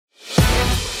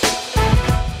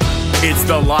It's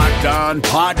the Locked On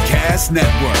Podcast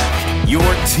Network, your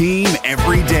team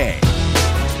every day.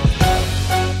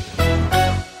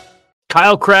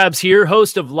 Kyle Krabs here,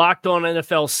 host of Locked On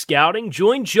NFL Scouting.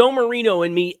 Join Joe Marino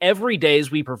and me every day as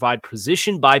we provide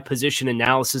position-by-position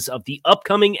analysis of the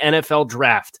upcoming NFL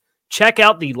Draft. Check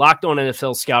out the Locked On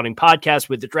NFL Scouting podcast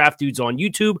with the Draft Dudes on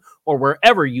YouTube or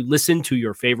wherever you listen to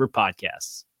your favorite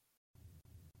podcasts.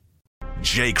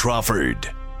 Jay Crawford,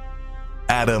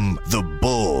 Adam the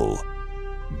Bull,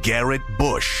 Garrett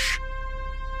Bush,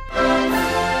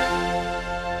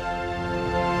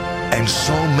 and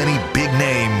so many big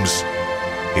names,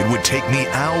 it would take me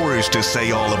hours to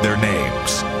say all of their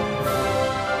names.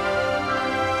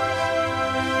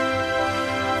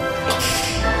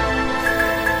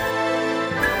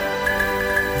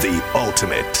 The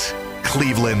ultimate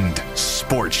Cleveland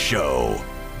sports show.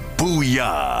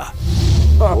 Booyah.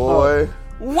 Boy.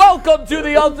 Welcome to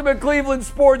the Ultimate Cleveland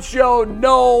Sports Show.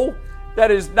 No,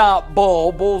 that is not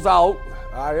Bull. Bull's out.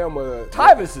 I am a...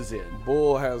 Tyvus is in.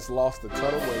 Bull has lost a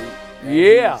ton of weight.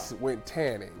 Yeah. He's went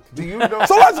tanning. Do you know?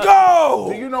 So let's go!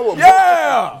 Do you know what?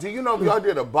 Yeah! Do you know if y'all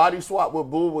did a body swap, what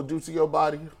Bull would do to your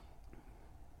body?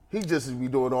 He just be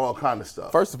doing all kind of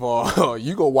stuff. First of all,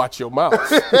 you go watch your mouth.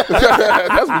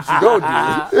 That's what you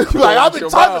gonna do. You like, I'm in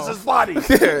Tyvus's body.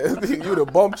 Yeah, you'd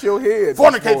have bumped your head.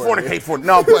 Fornicate.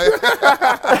 No, I'm playing.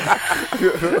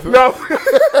 No.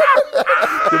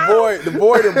 The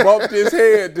boy that bumped his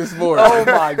head this morning. Oh,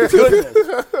 my goodness.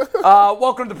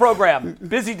 Welcome to the program.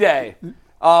 Busy day.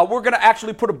 We're going to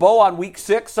actually put a bow on Week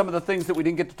 6, some of the things that we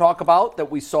didn't get to talk about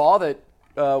that we saw that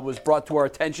was brought to our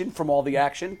attention from all the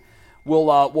action.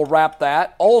 We'll wrap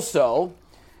that. Also,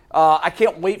 I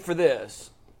can't wait for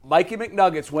this. Mikey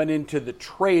McNuggets went into the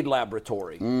trade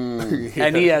laboratory,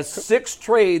 and he has 6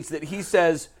 trades that he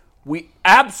says we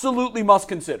absolutely must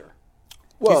consider.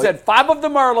 Well, he said 5 of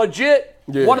them are legit.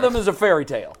 Yeah. 1 of them is a fairy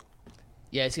tale.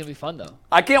 Yeah, it's going to be fun, though.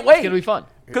 I can't wait. It's going to be fun.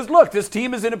 Because, look, this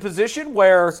team is in a position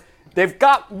where they've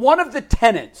got one of the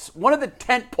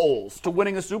tent poles to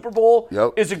winning a Super Bowl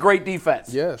is a great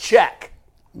defense. Yes. Check.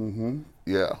 Mm-hmm.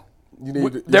 Yeah.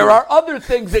 There are other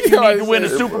things that you need to win a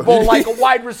Super Bowl, like a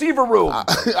wide receiver room.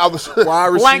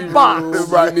 Blank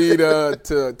box. You need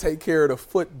to take care of the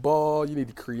football. You need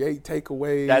to create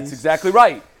takeaways. That's exactly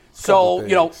right. So,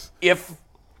 if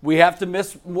we have to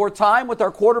miss more time with our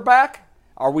quarterback,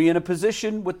 are we in a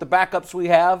position with the backups we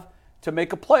have to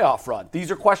make a playoff run?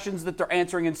 These are questions that they're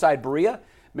answering inside Berea.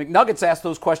 McNuggets asked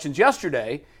those questions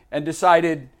yesterday and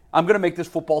decided, I'm going to make this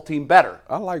football team better.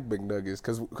 I like McNuggets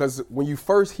because when you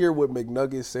first hear what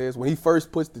McNuggets says, when he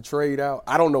first puts the trade out,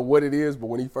 I don't know what it is, but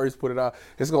when he first put it out,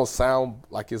 it's going to sound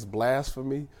like it's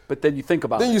blasphemy. But then you think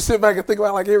about it. Then you sit back and think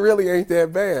about it like it really ain't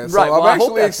that bad. Right. So I'm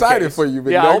actually excited for you,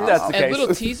 McNuggets. Yeah, I hope that's the case. And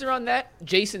little teaser on that,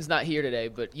 Jason's not here today,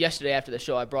 but yesterday after the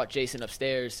show, I brought Jason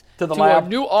upstairs to the lab. Our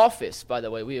new office, by the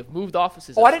way. We have moved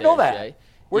offices I didn't know that. Jay.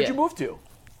 Where'd you move to?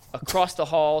 Across the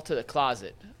hall to the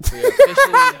closet. We are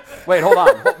officially... Wait, hold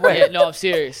on. Wait. Yeah, no, I'm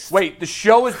serious. Wait, the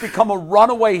show has become a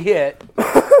runaway hit,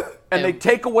 and they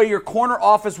take away your corner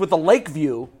office with a lake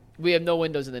view. We have no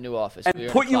windows in the new office. And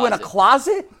put you in a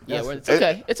closet? Yeah, it's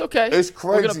okay. It's okay. It's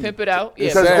crazy. We're going to pimp it out.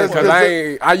 It's sad because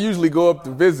I usually go up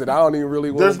to visit. I don't even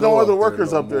really want to go. There's no other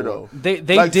workers up there, though. They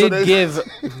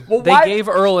gave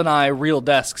Earl and I real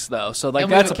desks, though, so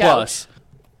that's a plus.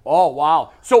 Oh,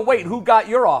 wow. So, wait, who got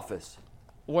your office?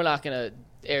 We're not going to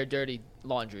air dirty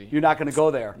laundry. You're not going to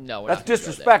go there? No, we're That's not gonna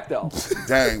disrespect, go though.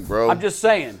 Dang, bro. I'm just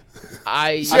saying.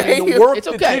 The work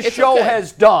that this show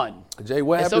has done. Jay,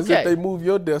 what happens if they move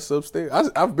your desk upstairs?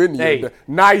 I've been to your desk.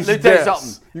 Nice let me tell you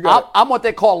desk. something. I'm what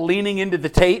they call leaning into the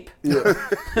tape. Yeah.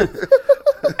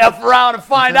 F around and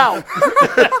find out.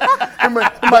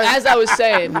 But as I was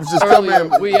saying earlier,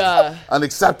 we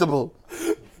unacceptable.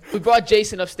 We brought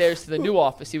Jason upstairs to the new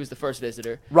office. He was the first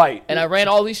visitor. Right. And I ran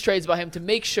all these trades by him to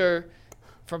make sure,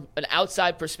 from an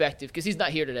outside perspective, because he's not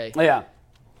here today. Yeah.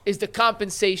 Is the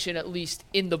compensation at least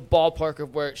in the ballpark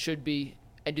of where it should be?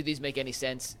 And do these make any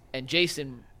sense? And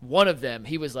Jason, one of them,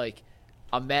 he was like,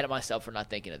 I'm mad at myself for not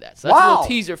thinking of that. So that's a little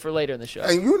teaser for later in the show.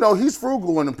 And he's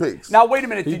frugal in the picks. Now, wait a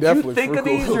minute. Did you think of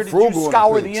these, or did you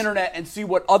scour the internet and see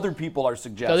what other people are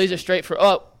suggesting? No, these are straight for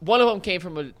one of them came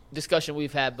from a discussion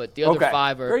we've had, but the other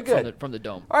 5 are from the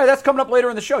dome. All right, that's coming up later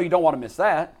in the show. You don't want to miss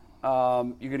that.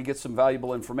 You're going to get some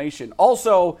valuable information.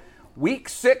 Also, Week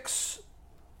 6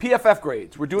 PFF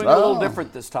grades. We're doing a little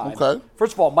different this time. Okay.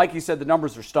 First of all, Mikey said the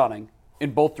numbers are stunning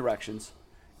in both directions.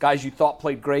 Guys you thought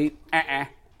played great,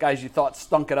 guys you thought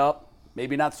stunk it up,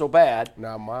 maybe not so bad.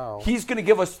 Not mild. He's going to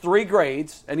give us 3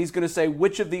 grades, and he's going to say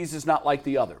which of these is not like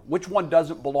the other. Which one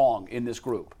doesn't belong in this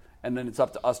group? And then it's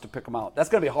up to us to pick them out. That's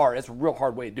going to be hard. That's a real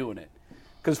hard way of doing it.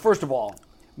 Because first of all,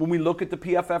 when we look at the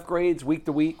PFF grades week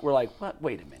to week, we're like, what?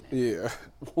 Wait a minute. Yeah.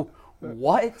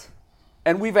 What?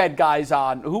 And we've had guys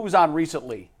on. Who was on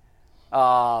recently?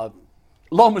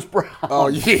 Lomas Brown. Oh,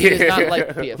 yeah. He does not like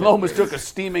the PFF Lomas grades. took a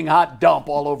steaming hot dump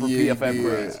all over PFF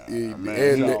grades.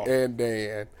 And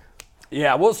Dan.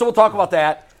 Yeah, so we'll talk about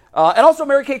that. And also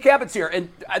Mary Kay Cabot's here. And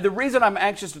the reason I'm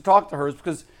anxious to talk to her is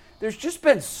because there's just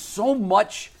been so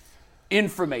much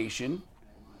information,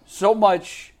 so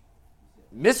much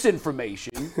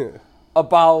misinformation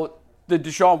about the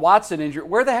Deshaun Watson injury.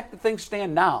 Where the heck do things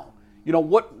stand now? You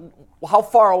know, how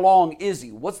far along is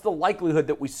he? What's the likelihood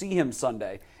that we see him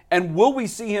Sunday? And will we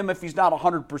see him if he's not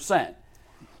 100%?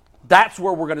 That's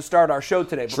where we're going to start our show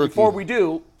today. But before we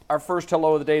do, our first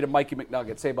hello of the day to Mikey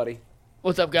McNuggets. Hey, buddy.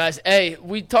 What's up, guys? Hey,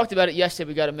 we talked about it yesterday.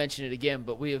 We got to mention it again,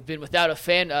 but we have been without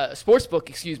a sports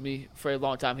book, for a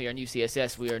long time here on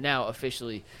UCSS. We are now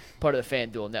officially part of the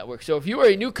FanDuel network. So if you are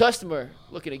a new customer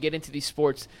looking to get into the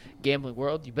sports gambling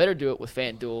world, you better do it with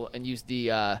FanDuel and use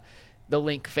the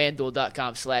link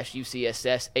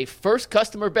FanDuel.com/UCSS. A first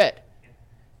customer bet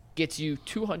gets you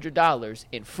 $200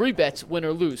 in free bets, win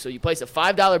or lose. So you place a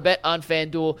 $5 bet on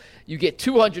FanDuel, you get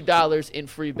 $200 in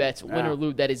free bets, win or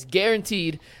lose. That is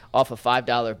guaranteed off a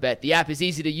 $5 bet. The app is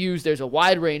easy to use. There's a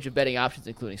wide range of betting options,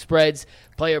 including spreads,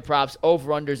 player props,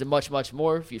 over-unders, and much, much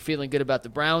more. If you're feeling good about the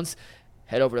Browns,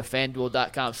 head over to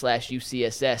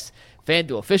FanDuel.com/UCSS.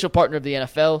 FanDuel, official partner of the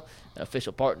NFL, an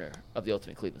official partner of the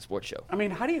Ultimate Cleveland Sports Show. I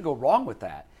mean, how do you go wrong with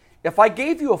that? If I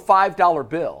gave you a $5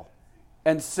 bill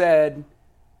and said,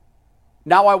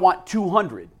 now I want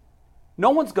 $200, no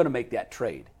one's going to make that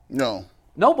trade. No.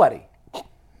 Nobody.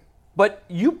 But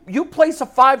you place a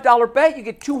 $5 bet, you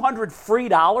get $200 free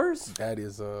dollars? That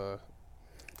is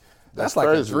that's like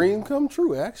a dream come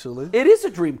true, actually. It is a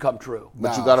dream come true.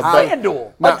 But you got to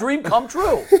FanDuel, a dream come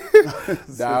true.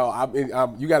 Now, I mean,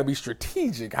 you got to be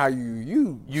strategic how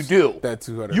you use that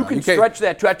 $200. You can stretch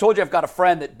that too. I told you I've got a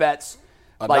friend that bets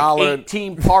like $1.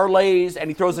 18 parlays, and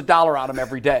he throws $1 on them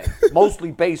every day,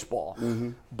 mostly baseball.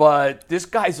 But this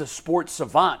guy's a sports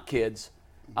savant, kids.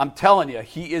 I'm telling you,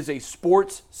 he is a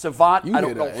sports savant. I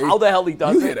don't know how the hell he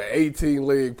does it. You hit an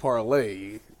 18-leg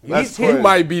parlay. He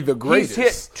might be the greatest.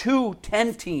 He's hit 2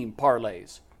 10-team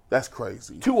parlays. That's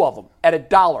crazy. 2 of them at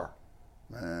 $1.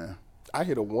 Man. I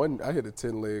hit a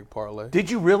 10-leg parlay.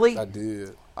 Did you really? I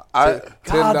did. God,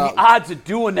 the odds of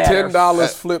doing that.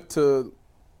 $10 flipped to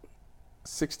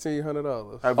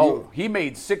 $1,600. He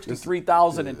made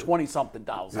 $63,000 and 20-something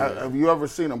thousand. Have you ever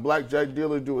seen a blackjack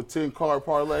dealer do a 10-card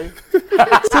parlay? 2, 3,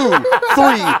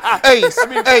 ace,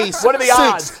 what are the 6,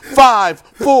 odds? 5,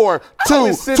 4,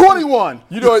 2, 21.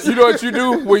 You know what you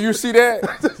do when you see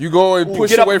that? You go and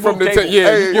push away from the table.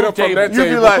 Yeah, you get up from that table.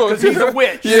 You be like, because he's a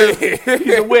witch.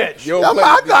 He's a witch. You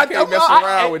can't mess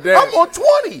around with that. I'm on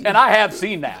 20. And I have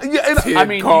seen that. Yeah, I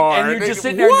mean, and you're just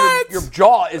sitting there, your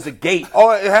jaw is agape.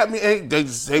 Oh, it had me. The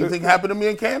same thing happened to me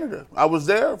in Canada. I was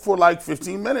there for like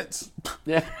 15 minutes.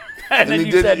 Yeah. And then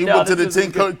he went to the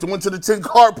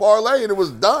 10-card parlay and it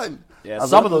was done. Yeah,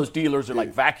 some of those dealers are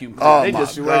like vacuum cleaners. They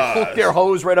just hook their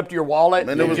hose right up to your wallet.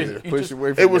 And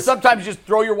sometimes you just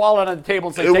throw your wallet on the table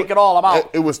and say, take it all, I'm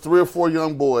out. It was 3 or 4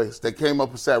 young boys that came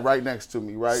up and sat right next to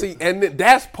me, right? See, and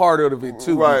that's part of it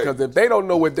too, because if they don't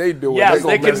know what they doing,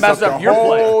 they can mess up your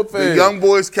whole play. The young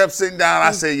boys kept sitting down.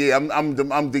 I said, yeah,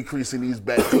 I'm decreasing these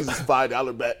bets. These is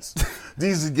 $5 bets.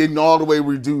 These is getting all the way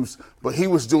reduced. But he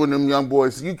was doing them young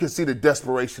boys. You could see the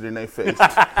desperation in their face.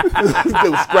 They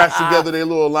would scratch together their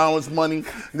little allowance money.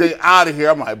 They out of here.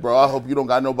 I'm like, bro, I hope you don't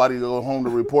got nobody to go home to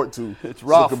report to. It's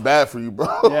rough. It's looking bad for you, bro.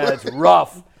 Yeah, it's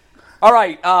rough. All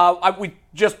right, we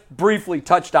just briefly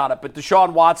touched on it, but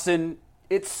Deshaun Watson,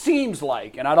 it seems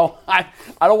like, and I don't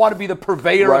want to be the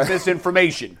purveyor of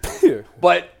misinformation,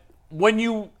 but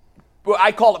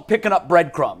I call it picking up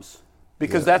breadcrumbs.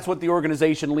 Because that's what the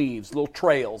organization leaves, little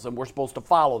trails, and we're supposed to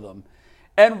follow them.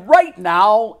 And right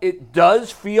now, it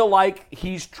does feel like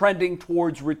he's trending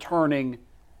towards returning,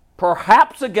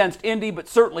 perhaps against Indy, but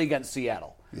certainly against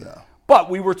Seattle. Yeah.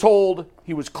 But we were told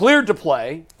he was cleared to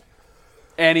play,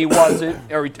 and he wasn't.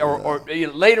 or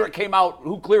later it came out,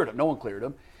 who cleared him? No one cleared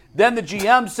him. Then the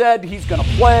GM said he's going to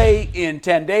play in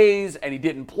 10 days, and he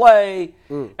didn't play.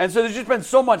 And so there's just been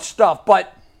so much stuff.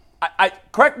 But I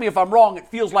correct me if I'm wrong, it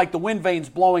feels like the wind vane's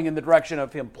blowing in the direction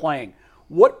of him playing.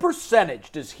 What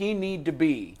percentage does he need to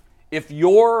be if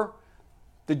you're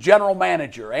the general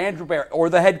manager, Andrew Barrett, or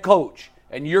the head coach,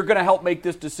 and you're going to help make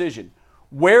this decision?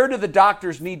 Where do the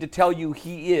doctors need to tell you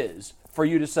he is for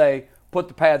you to say, put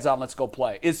the pads on, let's go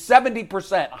play? Is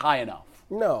 70% high enough?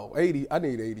 No, 80. I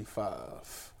need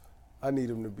 85. I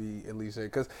need him to be at least 80.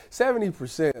 Because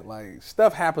 70%, like,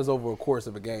 stuff happens over a course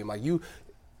of a game. Like,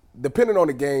 depending on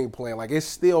the game plan, like it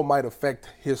still might affect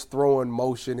his throwing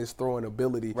motion, his throwing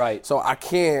ability. Right. So I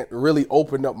can't really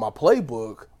open up my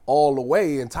playbook all the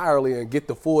way entirely and get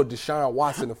the full Deshaun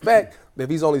Watson effect if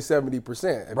he's only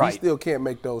 70%. If he still can't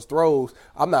make those throws,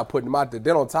 I'm not putting him out there.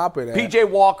 Then on top of that, P.J.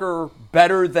 Walker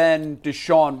better than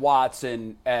Deshaun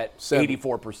Watson at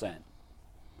 84%.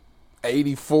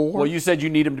 84? Well, you said you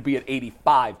need him to be at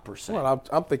 85%. Well,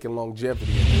 I'm thinking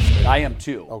longevity in this thing. I am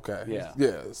too. Okay. Yeah.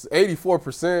 Yes.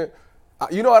 84%.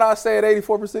 You know what I say at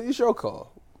 84%? It's your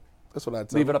call. That's what I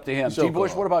tell you. Leave it up to him. G.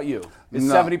 Bush, what about you? Is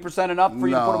 70% enough for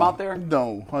you to put him out there?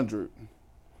 No, 100.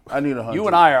 I need 100. You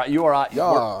and I are. You are.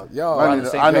 Y'all. On the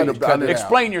same page.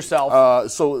 Explain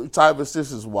yourself. So, Tyvis,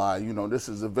 this is why. This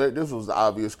was the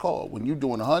obvious call. When you're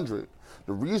doing 100,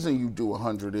 the reason you do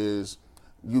 100 is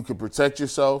you can protect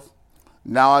yourself.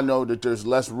 Now I know that there's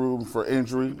less room for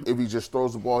injury if he just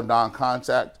throws the ball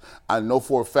non-contact. I know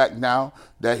for a fact now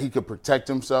that he can protect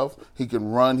himself. He can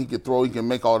run, he can throw, he can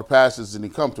make all the passes, and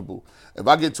he's comfortable. If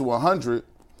I get to 100,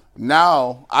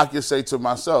 now I can say to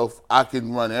myself, I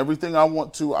can run everything I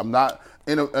want to. I'm not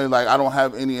I don't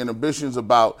have any inhibitions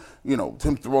about him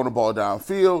throwing the ball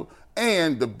downfield.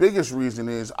 And the biggest reason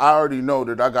is I already know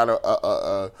that I got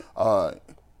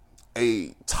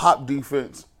a top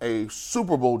defense, a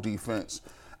Super Bowl defense,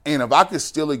 and if I could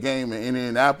steal a game in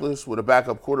Indianapolis with a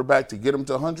backup quarterback to get him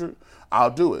to 100,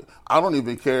 I'll do it. I don't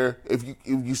even care if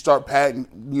you start padding,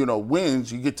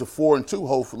 wins, you get to 4-2,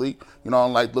 hopefully. I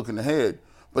don't like looking ahead.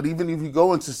 But even if you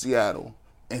go into Seattle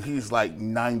and he's like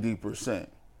 90%,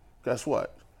 guess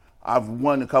what? I've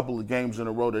won a couple of games in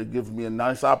a row that gives me a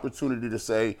nice opportunity to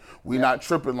say we're not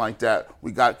tripping like that.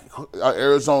 We got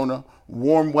Arizona,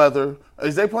 warm weather.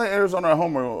 Is they playing Arizona at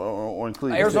home or in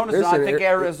Cleveland? Arizona's not, I think,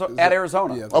 at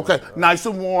Arizona. Yeah, okay, nice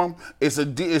and warm. It's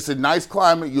a nice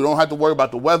climate. You don't have to worry about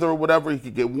the weather or whatever. He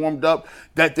could get warmed up.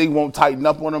 That thing won't tighten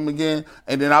up on him again.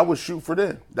 And then I would shoot for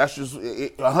them. That's just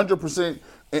 100%.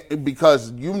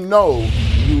 Because you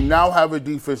now have a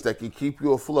defense that can keep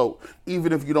you afloat,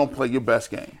 even if you don't play your best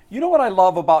game. You know what I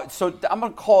love about, so I'm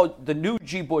going to call the new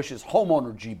G. Bush is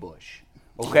homeowner G. Bush,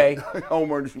 okay?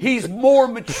 He's more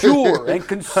mature and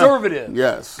conservative.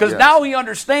 Yes. Because now he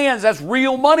understands that's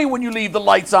real money when you leave the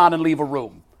lights on and leave a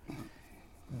room.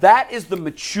 That is the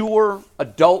mature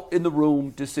adult in the room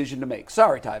decision to make.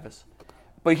 Sorry, Tyvis.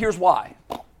 But here's why.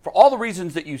 For all the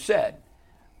reasons that you said,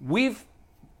 we've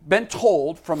been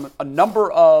told from a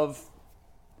number of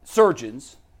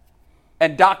surgeons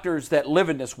and doctors that live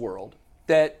in this world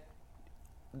that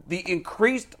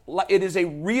it is a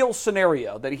real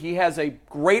scenario that he has a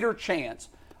greater chance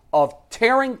of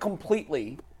tearing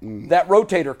completely that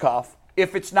rotator cuff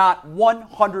if it's not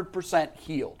 100%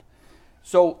 healed.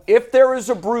 So if there is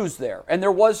a bruise there, and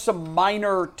there was some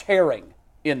minor tearing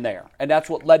in there, and that's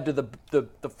what led to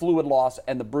the fluid loss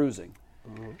and the bruising.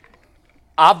 Mm-hmm.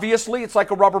 Obviously, it's like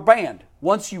a rubber band.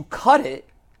 Once you cut it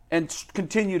and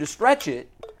continue to stretch it,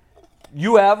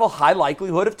 you have a high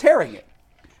likelihood of tearing it.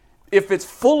 If it's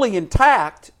fully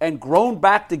intact and grown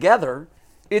back together,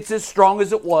 it's as strong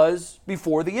as it was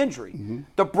before the injury. Mm-hmm.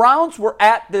 The Browns were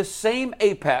at this same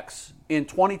apex in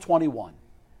 2021.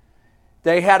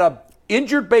 They had an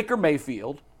injured Baker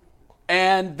Mayfield,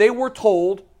 and they were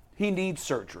told he needs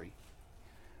surgery.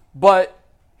 But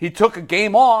he took a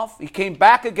game off. He came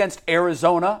back against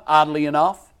Arizona, oddly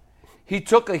enough. He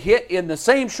took a hit in the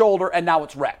same shoulder, and now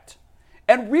it's wrecked.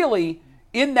 And really,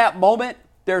 in that moment,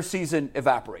 their season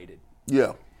evaporated.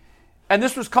 Yeah. And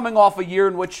this was coming off a year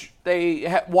in which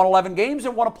they won 11 games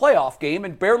and won a playoff game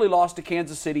and barely lost to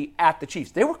Kansas City at the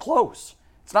Chiefs. They were close.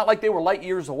 It's not like they were light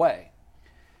years away.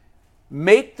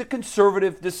 Make the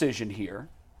conservative decision here.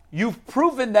 You've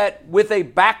proven that with a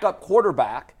backup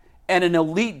quarterback and an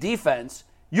elite defense,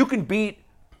 you can beat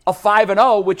a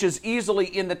 5-0, which is easily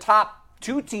in the top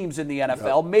 2 teams in the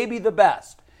NFL, maybe the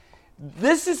best.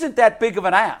 This isn't that big of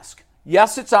an ask.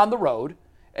 Yes, it's on the road.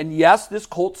 And yes, this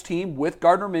Colts team with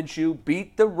Gardner Minshew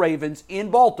beat the Ravens in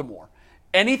Baltimore.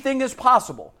 Anything is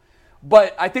possible.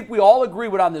 But I think we all agree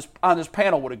on this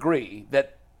panel would agree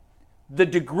that the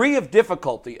degree of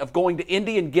difficulty of going to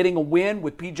Indy and getting a win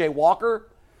with P.J. Walker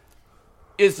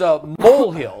is a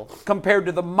molehill compared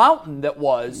to the mountain that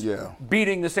was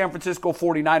beating the San Francisco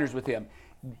 49ers with him.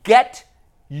 Get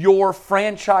your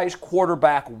franchise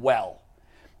quarterback well.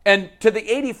 And to the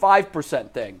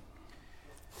 85% thing,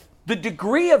 the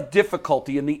degree of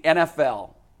difficulty in the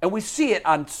NFL, and we see it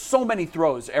on so many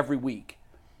throws every week,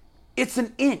 it's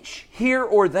an inch here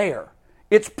or there.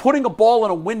 It's putting a ball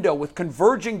in a window with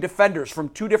converging defenders from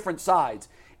 2 different sides,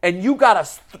 and you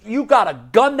gotta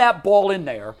gun that ball in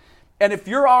there. And if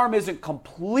your arm isn't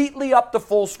completely up to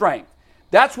full strength,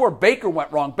 That's where Baker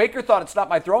went wrong. Baker thought it's not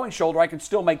my throwing shoulder. I can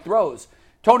still make throws.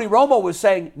 Tony Romo was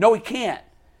saying, no, he can't.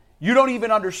 You don't even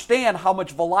understand how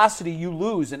much velocity you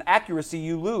lose and accuracy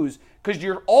you lose because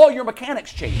all your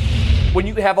mechanics change when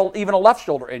you have even a left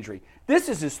shoulder injury. This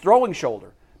is his throwing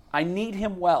shoulder. I need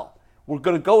him well. We're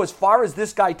going to go as far as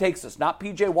this guy takes us, not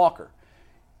P.J. Walker.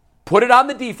 Put it on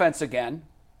the defense again.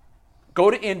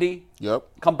 Go to Indy. Yep.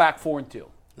 Come back 4-2.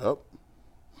 Yep.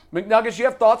 McNuggets, you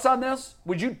have thoughts on this?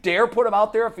 Would you dare put him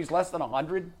out there if he's less than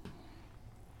 100?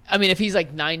 I mean, if he's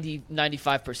like 90,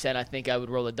 95%, I think I would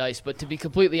roll the dice. But to be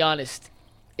completely honest,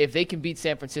 if they can beat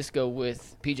San Francisco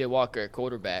with P.J. Walker at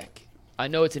quarterback, I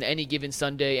know it's an any given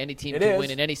Sunday, any team can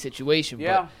win in any situation.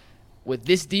 Yeah. But with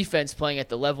this defense playing at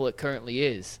the level it currently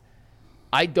is,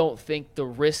 I don't think the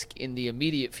risk in the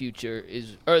immediate future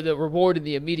or the reward in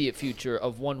the immediate future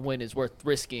of one win is worth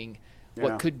risking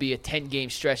what could be a 10-game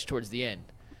stretch towards the end.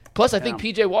 Plus, I think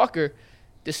P.J. Walker,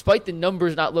 despite the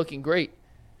numbers not looking great,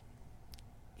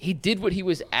 he did what he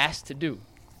was asked to do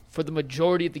for the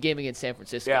majority of the game against San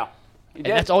Francisco. Yeah. And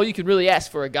that's all you can really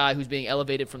ask for a guy who's being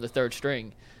elevated from the third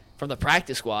string, from the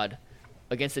practice squad,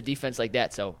 against a defense like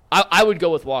that. So I would go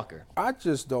with Walker. I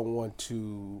just don't want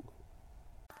to.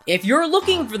 If you're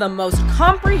looking for the most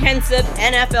comprehensive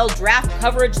NFL draft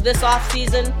coverage this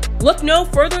offseason, look no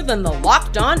further than the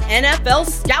Locked On NFL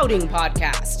Scouting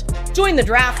Podcast. Join the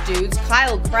draft dudes,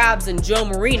 Kyle Krabs and Joe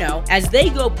Marino, as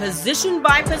they go position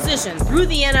by position through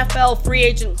the NFL free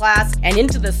agent class and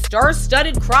into the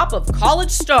star-studded crop of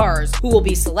college stars who will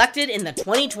be selected in the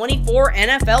 2024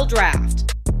 NFL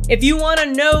Draft. If you want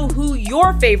to know who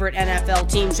your favorite NFL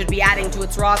team should be adding to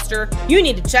its roster, you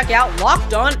need to check out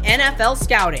Locked On NFL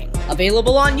Scouting,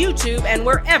 available on YouTube and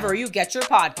wherever you get your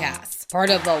podcasts. Part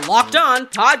of the Locked On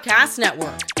Podcast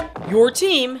Network. Your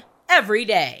team every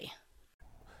day.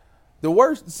 The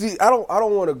worst, I don't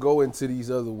want to go into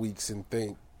these other weeks and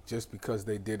think just because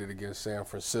they did it against San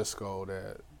Francisco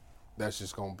that's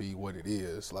just going to be what it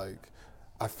is. Like,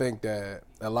 I think that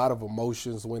a lot of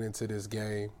emotions went into this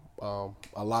game.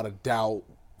 A lot of doubt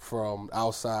from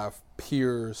outside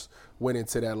peers went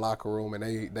into that locker room, and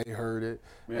they heard it,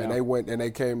 and they went and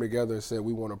they came together and said,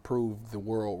 we want to prove the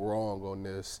world wrong on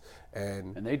this,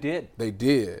 and they did. They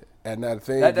did, and that's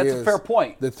a fair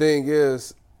point. The thing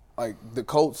is, like, the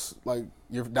Colts, like,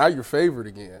 you're favored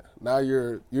again. Now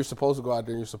you're supposed to go out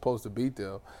there and you're supposed to beat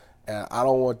them. And I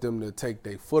don't want them to take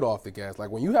their foot off the gas. Like,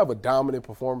 when you have a dominant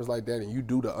performance like that and you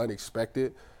do the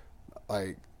unexpected,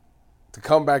 like, to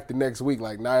come back the next week,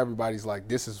 like, now everybody's like,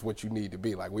 this is what you need to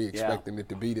be. Like, we expecting it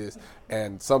to be this.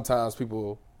 And sometimes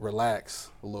people relax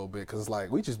a little bit because it's like,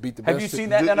 we just beat the best. Have you seen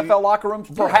that in NFL locker rooms?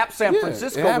 Perhaps San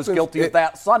Francisco was guilty of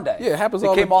that Sunday. Yeah, it happens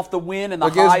They came off the win and the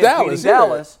against high of beating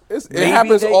Dallas. It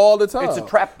happens all the time. It's a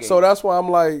trap game. So that's why I'm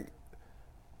like,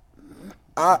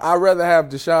 I'd rather have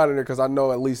Deshaun in there because I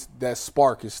know at least that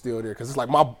spark is still there. Because it's like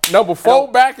my number 4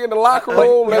 back in the locker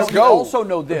room. Let's go. You also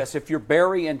know this. If you're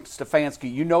Barry and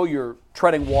Stefanski, you know you're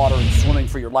treading water and swimming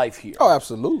for your life here. Oh,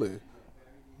 absolutely.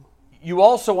 You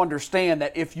also understand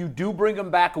that if you do bring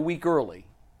him back a week early,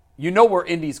 you know where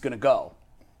Indy's going to go.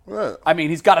 Yeah. I mean,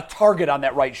 he's got a target on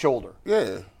that right shoulder.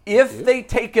 Yeah. If they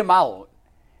take him out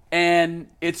and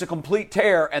it's a complete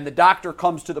tear and the doctor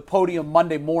comes to the podium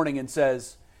Monday morning and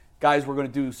says, guys, we're going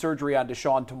to do surgery on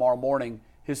Deshaun tomorrow morning,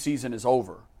 his season is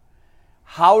over.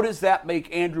 How does that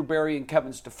make Andrew Berry and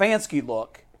Kevin Stefanski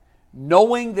look,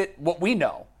 knowing that what we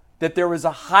know, that there is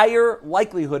a higher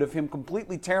likelihood of him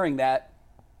completely tearing that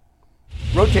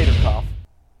rotator cuff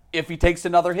if he takes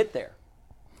another hit there?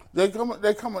 They're gonna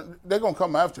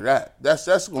come after that. That's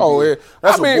gonna be.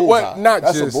 That's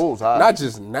a bullseye. Not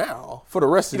just now. For the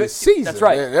rest of the season, that's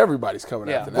right. Everybody's coming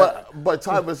after that. But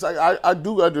Tyvus, I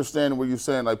do understand what you're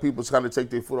saying. Like, people kind of take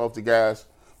their foot off the gas.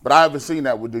 But I haven't seen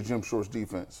that with the Jim Schwartz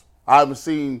defense. I haven't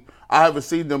seen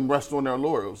them rest on their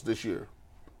laurels this year.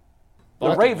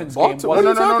 The Ravens game.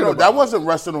 No. That wasn't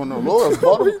resting on their laurels.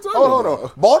 Hold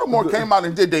on. Baltimore came out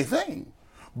and did their thing.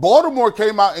 Baltimore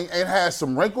came out and had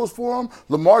some wrinkles for them.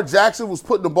 Lamar Jackson was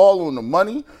putting the ball on the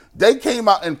money. They came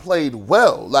out and played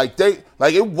well.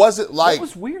 It wasn't like. What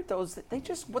was weird though is that they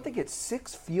get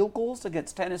 6 field goals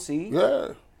against Tennessee. Yeah.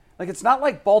 Like, it's not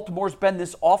like Baltimore's been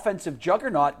this offensive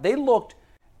juggernaut. They looked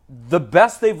the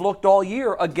best they've looked all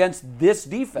year against this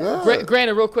defense. Yeah.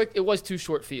 Granted, real quick, it was 2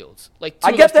 short fields. Like, 2 I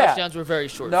of get those that. touchdowns were very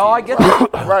short No, fields. I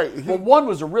get that. Right. Well, one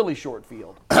was a really short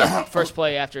field. First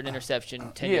play after an interception,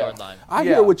 10-yard line. I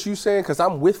hear what you're saying because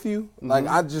I'm with you. Like,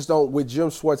 I just don't, with Jim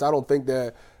Schwartz, I don't think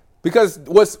that, because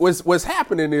what's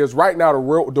happening is right now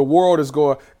the world is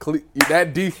going,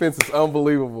 that defense is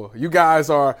unbelievable. You guys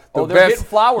are the they're best. getting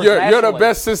flowers You're the nationally.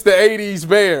 best since the 80s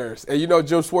Bears. And you know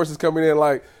Jim Schwartz is coming in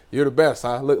like, You're the best,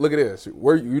 huh? Look at this.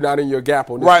 You're not in your gap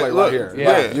on this play right here.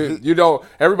 Yeah. You don't.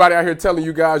 Everybody out here telling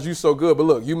you guys you so good, but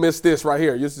look, you missed this right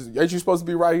here. Ain't you supposed to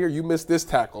be right here? You missed this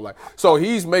tackle. Like, so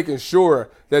he's making sure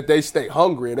that they stay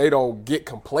hungry and they don't get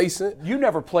complacent. You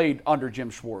never played under Jim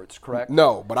Schwartz, correct?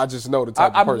 No, but I just know the type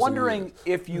of person. I'm wondering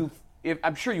if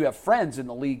I'm sure you have friends in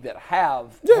the league that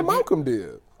have. Yeah, Malcolm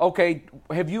did. Okay,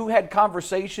 have you had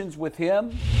conversations with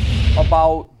him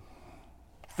about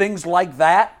things like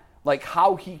that? Like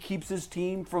how he keeps his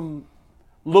team from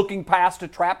looking past a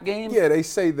trap game? Yeah, they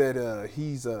say that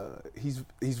he's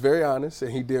very honest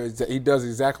and he does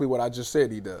exactly what I just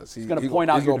said he does. He's going to point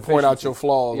out your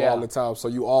flaws all the time. So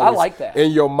you always, I like that.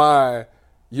 In your mind,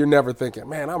 you're never thinking,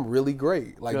 man, I'm really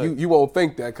great. Like you won't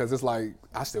think that because it's like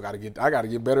I got to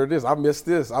get better at this. I missed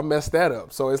this. I messed that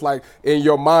up. So it's like in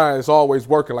your mind, it's always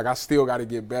working. Like I still got to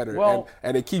get better. Well,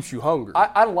 and it keeps you hungry.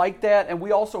 I like that. And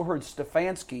we also heard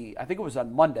Stefanski, I think it was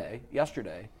on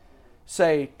yesterday,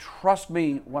 say, trust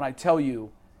me when I tell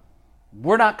you,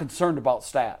 we're not concerned about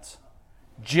stats.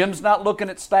 Jim's not looking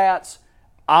at stats.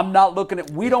 I'm not looking at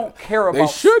 – we don't care about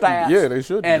stats. Yeah, they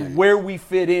should. And where we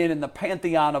fit in the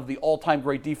pantheon of the all-time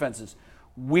great defenses.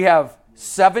 We have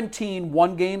 17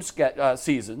 one-game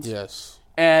seasons. Yes.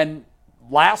 And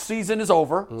last season is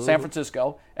over, San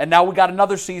Francisco. And now we got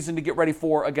another season to get ready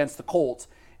for against the Colts.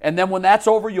 And then when that's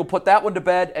over, you'll put that one to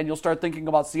bed and you'll start thinking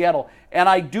about Seattle. And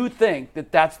I do think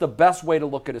that that's the best way to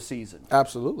look at a season.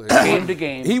 Absolutely. Game to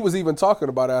game. He was even talking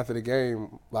about after the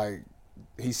game, like,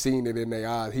 he seen it in their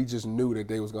eyes. He just knew that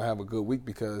they was going to have a good week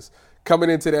because coming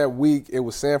into that week, it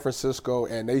was San Francisco,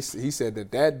 and he said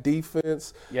that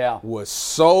defense was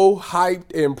so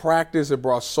hyped in practice. It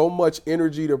brought so much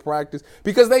energy to practice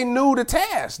because they knew the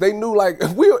task. They knew, like,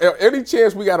 any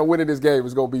chance we got to win in this game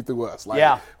is going to be through us.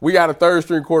 Like, we got a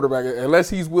third-string quarterback.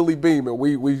 Unless he's Willie Beeman,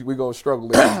 we going to struggle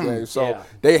in this game. So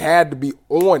they had to be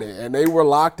on it, and they were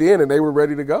locked in, and they were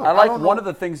ready to go. I like one of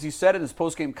the things he said in his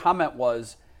postgame comment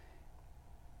was,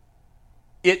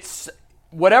 it's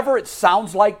whatever it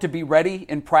sounds like to be ready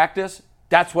in practice,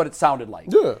 that's what it sounded like.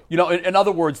 Yeah. You know, in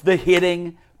other words, the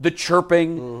hitting, the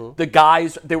chirping, the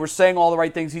guys, they were saying all the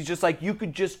right things. He's just like, you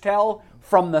could just tell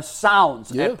from the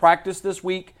sounds at practice this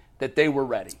week that they were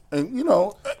ready. And, you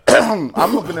know,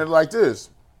 I'm looking at it like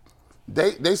this.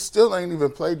 They still ain't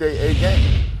even played their A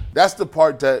game. That's the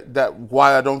part that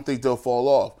why I don't think they'll fall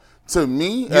off. To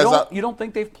me, you don't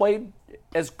think they've played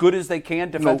as good as they can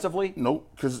defensively? Nope.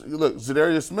 Because, look,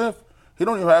 Zadarius Smith, he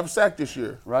don't even have a sack this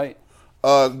year. Right.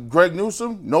 Greg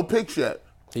Newsome, no picks yet.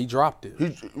 He dropped it.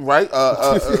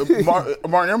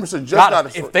 Martin Emerson just got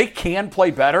it. If they can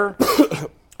play better.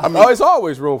 I mean, it's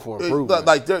always room for improvement.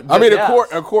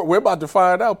 We're about to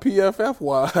find out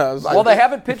PFF-wise. Well, they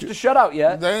haven't pitched a shutout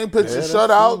yet. They ain't pitched a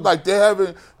shutout. True. Like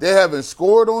they haven't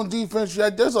scored on defense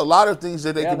yet. There's a lot of things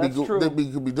that they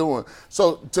could be doing.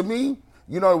 So, to me,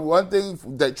 you know, one thing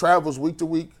that travels week to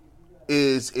week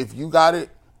is if you got it,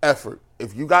 effort.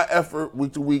 If you got effort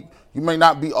week to week, you may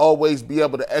not always be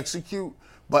able to execute,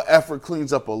 but effort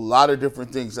cleans up a lot of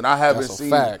different things. And I have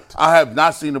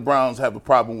not seen the Browns have a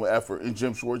problem with effort and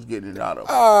Jim Schwartz getting it out of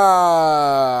them.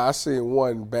 I seen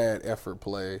one bad effort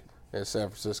play in San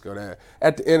Francisco. That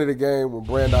at the end of the game when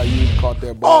Brandon Ayuk caught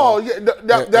that ball. Oh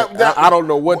yeah, I don't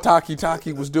know what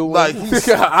Taki was doing. Like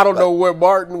I don't know what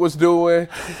Martin was doing.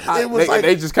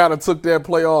 They just kind of took that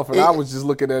play off, and I was just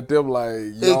looking at them like.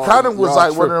 It kind of was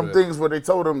like one of them things where they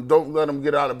told them don't let them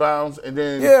get out of bounds, and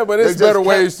then but there's better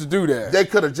ways to do that. They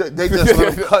could have just let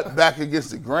them cut back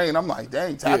against the grain. I'm like,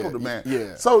 dang, tackle the man.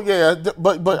 Yeah. So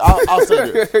but I'll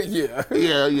say this.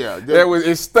 yeah.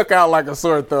 It stuck out like a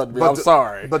sore thumb. I'm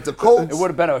sorry, but the Colts. It would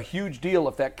have been a huge deal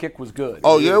if that kick was good.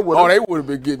 Oh, yeah. They would have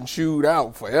been getting chewed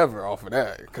out forever off of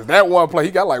that. Because that one play, he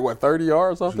got 30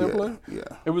 yards off that play? Yeah.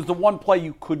 It was the one play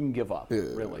you couldn't give up,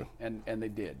 really. And they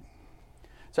did.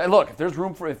 So, look, if there's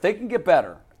room if they can get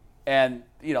better and,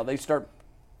 you know, they start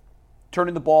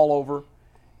turning the ball over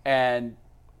and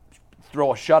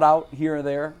throw a shutout here or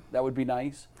there, that would be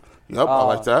nice. Yep, I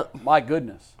like that. My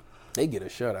goodness. They get a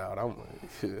shutout.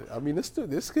 It's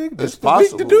the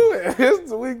possible. week to do it. It's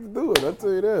the week to do it. I'll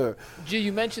tell you that. G,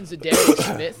 you mentioned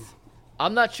Zadarius Smith.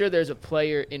 I'm not sure there's a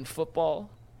player in football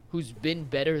who's been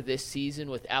better this season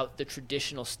without the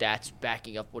traditional stats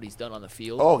backing up what he's done on the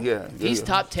field. Oh, yeah. He's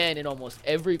top 10 in almost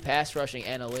every pass rushing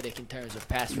analytic in terms of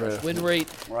pass rush win rate,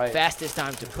 fastest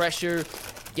time to pressure,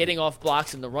 getting off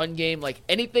blocks in the run game. Like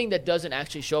anything that doesn't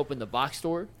actually show up in the box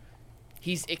score,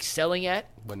 he's excelling at.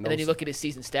 And then you look at his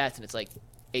season stats and it's like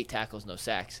 8 tackles, no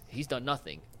sacks. He's done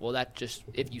nothing. Well, that just,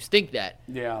 if you think that,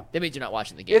 that means you're not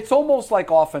watching the game. It's almost like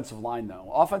offensive line,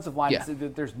 though. Offensive line,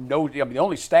 there's no, the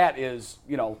only stat is,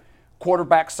 you know,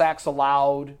 quarterback sacks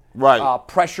allowed, right?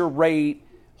 Pressure rate,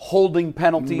 holding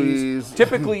penalties.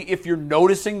 Typically, if you're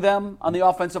noticing them on the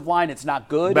offensive line, it's not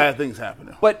good. Bad things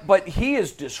happening. But he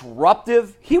is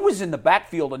disruptive. He was in the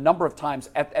backfield a number of times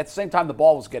at the same time the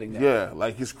ball was getting there. Yeah,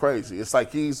 like he's crazy. It's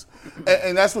like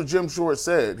and that's what Jim Short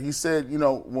said. He said,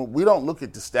 we don't look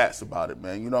at the stats about it,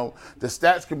 man. The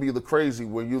stats can be crazy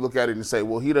when you look at it and say,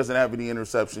 well, he doesn't have any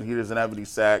interceptions, he doesn't have any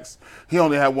sacks, he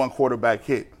only had one quarterback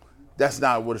hit. That's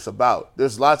not what it's about.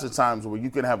 There's lots of times where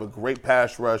you can have a great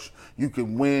pass rush, you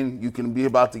can win, you can be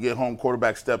about to get home,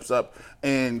 quarterback steps up,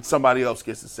 and somebody else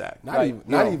gets a sack. Not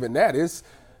even that. It's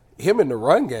him in the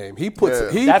run game. He puts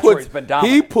where he's been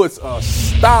dominant. He puts a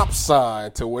stop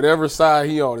sign to whatever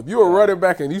side he on. If you're a running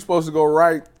back and you're supposed to go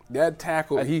right, that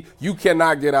tackle, you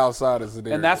cannot get outside of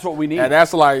the. And that's what we need. And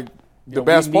that's like the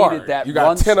best part. That you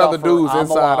got 10 other dudes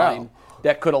inside out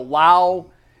that could allow,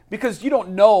 because you don't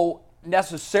know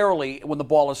necessarily when the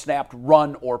ball is snapped,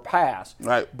 run or pass.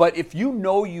 Right. But if you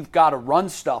know you've got a run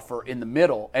stuffer in the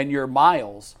middle and you're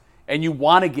Miles and you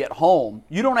want to get home,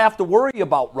 you don't have to worry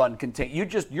about run contain.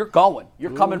 You're going.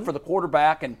 You're coming for the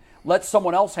quarterback and let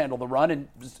someone else handle the run. And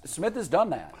Smith has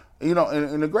done that.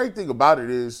 And the great thing about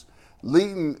it is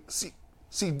leading.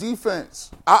 See, defense.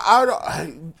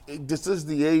 This is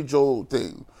the age-old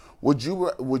thing. Would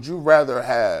you rather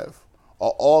have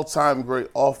an all-time great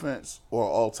offense or an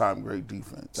all-time great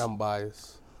defense? I'm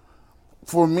biased.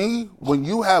 For me, when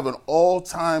you have an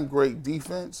all-time great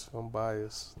defense, I'm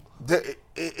biased.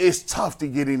 It's tough to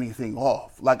get anything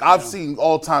off. Like, I've seen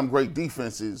all-time great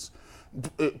defenses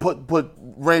put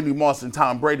Randy Moss and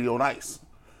Tom Brady on ice.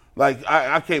 Like,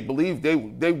 I can't believe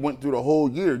they went through the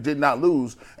whole year, did not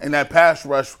lose, and that pass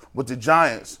rush with the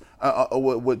Giants,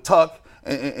 with Tuck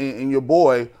and your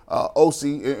boy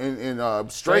Osi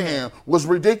and Strahan was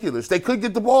ridiculous. They couldn't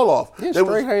get the ball off. Did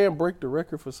Strahan break the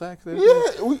record for sacks? Yeah, I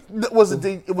don't know if it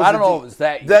was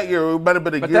that year. That year, it might have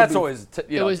been a year. But that's always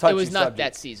it was not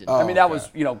that season. I mean, that was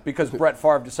because Brett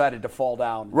Favre decided to fall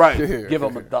down. Right. Give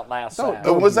him the last sack.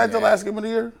 Was that the last game of the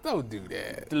year? Don't do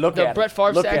that. Look at Brett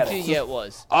Favre sack. Yeah, it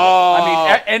was.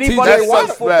 I mean, anybody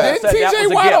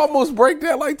TJ Watt almost break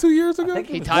that like 2 years ago? I think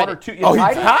he tied it. He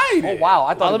tied it? Oh, wow.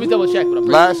 I thought let me double check.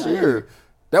 Last year.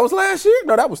 That was last year?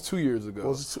 No, that was 2 years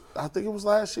ago. I think it was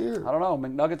last year. I don't know.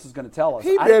 McNuggets is going to tell us.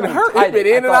 He been hurt. He been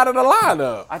in and out of the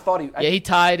lineup. I thought he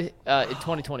tied in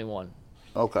 2021.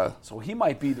 Okay. So he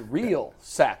might be the real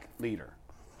sack leader.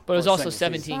 But it was also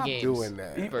 17 games doing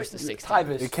that. versus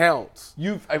 16. It counts.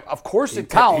 Of course it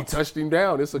counts. He touched him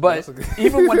down. But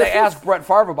even when they ask Brett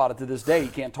Favre about it to this day, he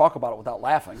can't talk about it without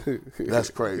laughing. That's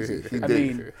crazy.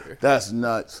 That's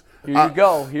nuts. Here you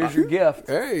go. Here's your gift.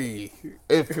 Hey,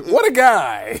 what a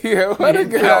guy! What a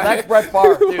guy! That's Brett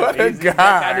Favre, dude. He's guy.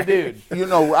 that kind of dude. I you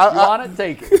want it,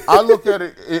 take it. I look at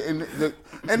it,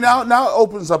 and now it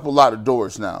opens up a lot of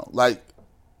doors. Now, like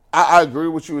I agree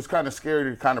with you. It's kind of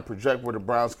scary to kind of project where the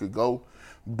Browns could go,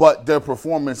 but their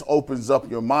performance opens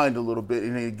up your mind a little bit,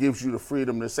 and it gives you the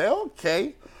freedom to say,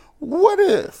 okay, what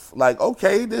if? Like,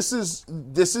 okay, this is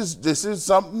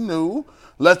something new.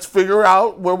 Let's figure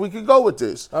out where we can go with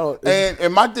this.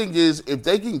 And my thing is, if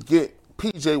they can get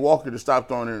P.J. Walker to stop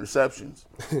throwing interceptions,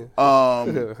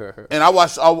 and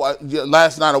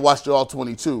last night I watched the All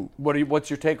 22.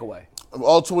 What's your takeaway?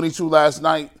 All 22 last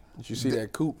night. Did you see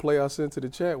that Coop play I sent to the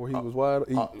chat where he was wide?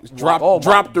 He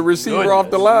dropped the receiver off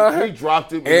the line. He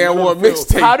dropped it. And what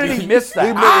mixtape? How did he miss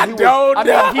that? I don't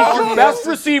know. He's the best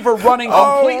receiver running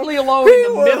completely alone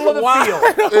in the middle of the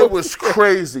field. It was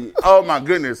crazy. Oh, my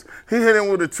goodness. He hit him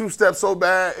with a two-step so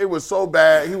bad. It was so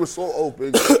bad. He was so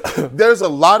open. There's a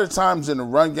lot of times in the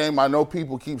run game, I know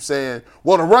people keep saying,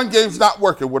 well, the run game's not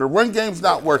working. Well, the run game's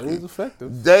not working. It was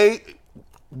effective.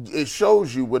 It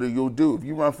shows you what you'll do. If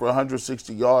you run for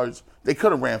 160 yards, they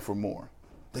could have ran for more.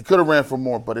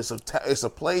 But it's a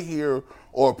play here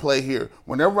or a play here.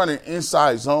 When they're running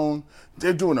inside zone,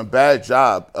 they're doing a bad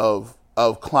job of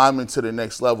climbing to the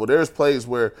next level. There's plays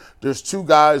where there's two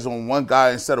guys on one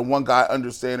guy instead of one guy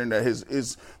understanding that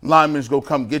his lineman's go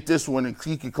come get this one and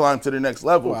he can climb to the next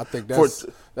level. Well, I think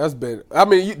that's been. I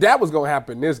mean, that was going to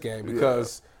happen this game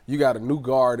because. Yeah. You got a new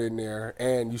guard in there,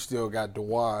 and you still got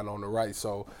DeJuan on the right.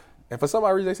 So, and for some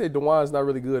reason, they say DeJuan's not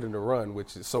really good in the run,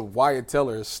 so Wyatt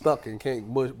Teller is stuck and can't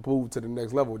move to the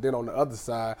next level. Then on the other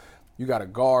side, you got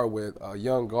a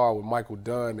young guard with Michael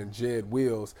Dunn and Jed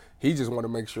Wills. He just want to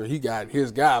make sure he got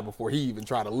his guy before he even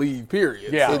try to leave,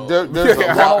 period. Yeah, so, there's a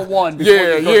 101 before you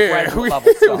go to level.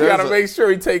 We got to make sure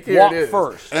he take care of this.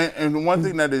 First. And one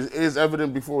thing that is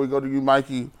evident before we go to you,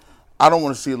 Mikey, I don't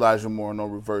want to see Elijah Moore in no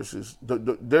reverses.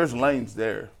 There's lanes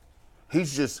there.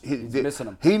 He's missing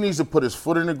him. He needs to put his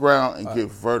foot in the ground and get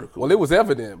vertical. Well, it was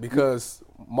evident because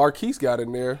Marquise got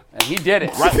in there. And he did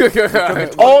it.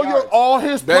 Right. all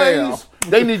his plays,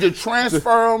 they need to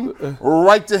transfer them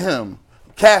right to him.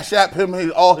 Cash app him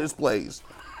all his plays.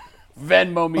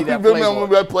 Venmo me that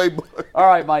playbook. All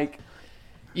right, Mike.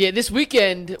 Yeah, this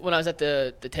weekend when I was at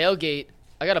the tailgate,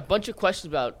 I got a bunch of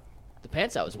questions about the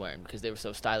pants I was wearing because they were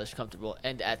so stylish, comfortable,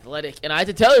 and athletic. And I had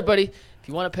to tell everybody, if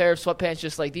you want a pair of sweatpants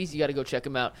just like these, you got to go check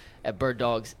them out at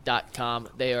birddogs.com.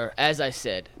 They are, as I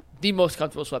said, the most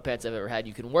comfortable sweatpants I've ever had.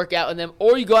 You can work out in them,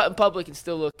 or you go out in public and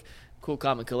still look cool,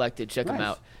 calm, and collected. Check them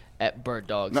out at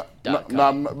birddogs.com.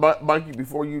 Now, Mikey,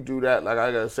 before you do that, I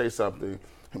got to say something.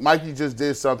 Mikey just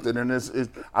did something, and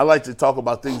I like to talk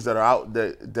about things that are out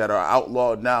that are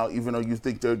outlawed now, even though you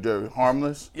think they're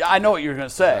harmless. Yeah, I know what you're going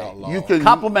to say. You can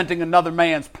complimenting another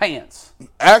man's pants.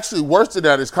 Actually, worse than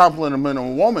that is complimenting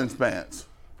a woman's pants.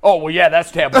 Oh well, yeah,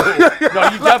 that's taboo. No,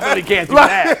 you definitely can't do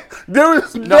that. There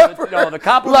is no, the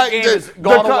compliment game has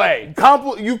gone away.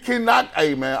 You cannot.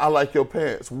 Hey man, I like your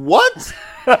pants. What?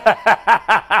 What?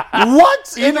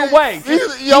 Either way,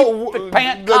 the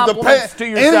pant compliments to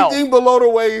yourself. Anything below the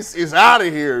waist is out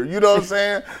of here. You know what I'm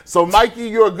saying? So, Mikey,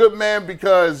 you're a good man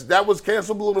because that was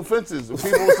cancelable offenses.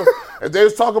 If they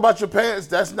was talking about your pants,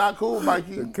 that's not cool,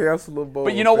 Mikey. Cancelable.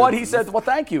 But you know what? He said, well,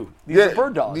 thank you. These are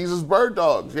bird dogs. These is bird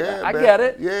dogs. Yeah, I get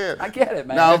it. Yeah. I get it,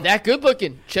 man. Now, they're that good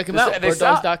looking. Check them out.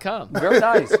 Birddogs.com. Very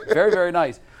nice. Very, very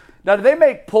nice. Now, do they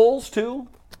make pulls, too?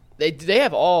 They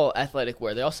have all athletic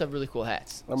wear. They also have really cool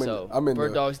hats.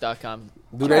 Birddogs.com.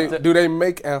 Do they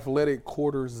make athletic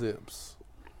quarter zips?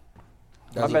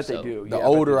 I bet they do. The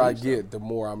older I get, the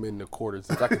more I'm in the quarter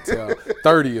zips. I can tell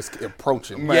 30 is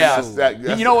approaching. Yes.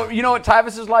 You know what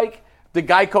Tyvus is like? The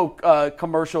Geico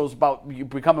commercials about you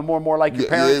becoming more and more like your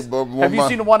parents. Have you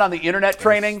seen the one on the internet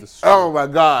training? Oh my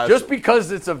God! Just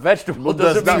because it's a vegetable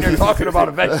doesn't mean they're talking about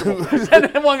a vegetable. And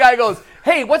then one guy goes,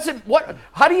 "Hey,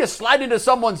 how do you slide into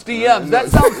someone's DMs? That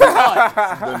sounds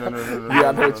fun." No. Yeah,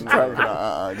 I know what you're talking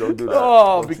about. Don't do that.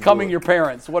 Oh, becoming your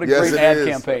parents. What a great ad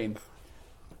campaign.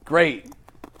 Great.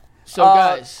 So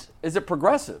guys, is it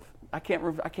progressive? I can't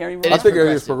even. I think it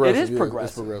is progressive. It is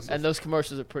progressive. And those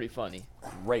commercials are pretty funny.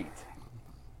 Great.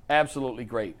 Absolutely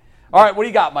great. All right, what do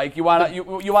you got, Mike? You want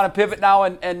to pivot now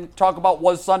and talk about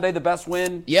was Sunday the best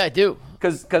win? Yeah, I do.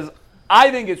 Because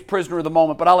I think it's prisoner of the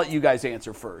moment, but I'll let you guys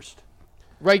answer first.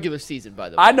 Regular season, by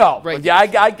the way. I know. Yeah, I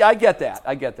get that.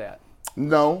 I get that.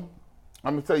 No.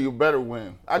 I'm going to tell you a better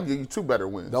win. I'll give you two better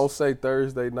wins. Don't say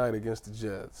Thursday night against the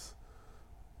Jets.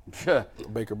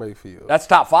 Baker Mayfield. That's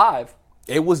top 5.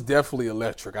 It was definitely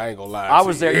electric. I ain't gonna lie. I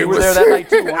was there. You were there that night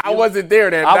too. I wasn't there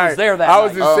that night. I was there that night. I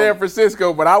was in San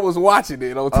Francisco, but I was watching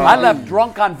it on TV. I left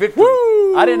drunk on victory.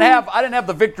 I didn't have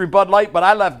the victory Bud Light, but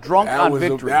I left drunk on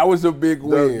victory. That was a big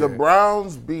win. The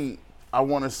Browns beat, I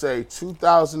want to say,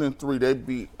 2003. They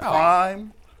beat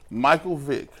prime Michael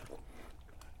Vick,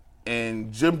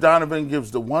 and Jim Donovan gives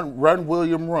the run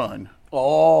William run.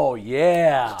 Oh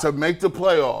yeah. To make the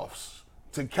playoffs.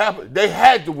 They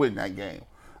had to win that game.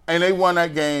 And they won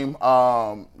that game.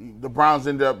 The Browns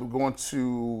ended up going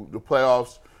to the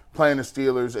playoffs, playing the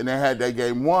Steelers, and they had that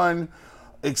game won,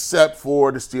 except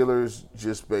for the Steelers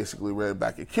just basically ran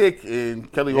back a kick,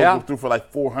 and Kelly Holcomb threw for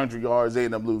like 400 yards. They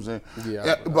ended up losing.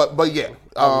 But yeah.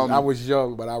 I was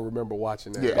young, but I remember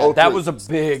watching that. Yeah, that was a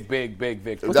big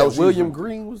victory. That was William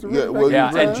Green was the running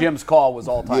back? And Jim's call was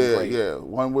all-time great. Yeah,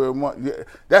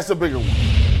 that's a bigger one.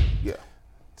 Yeah.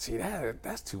 See,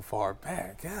 that's too far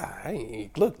back. God, I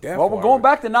ain't looked that far. Well, we're going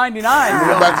back to 99. We're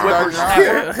going back to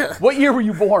 99. What year were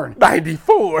you born?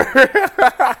 94.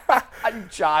 You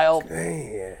child.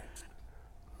 Man.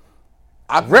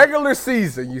 Regular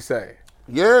season, you say?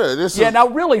 Yeah. Now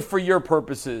really for your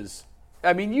purposes,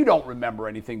 I mean, you don't remember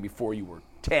anything before you were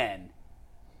 10.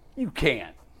 You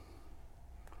can't.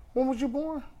 When was you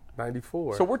born?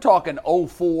 94. So we're talking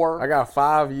 04. I got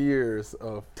 5 years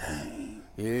of... Dang.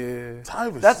 Yeah,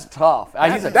 that's tough.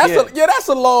 That's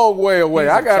a long way away.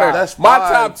 I got my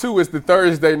top 2 is the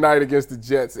Thursday night against the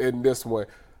Jets, and this one.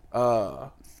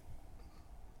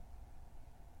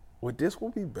 Would this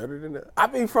one be better than that? I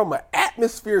mean, from an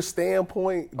atmosphere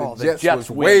standpoint, the Jets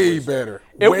was way better.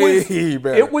 Way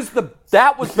better.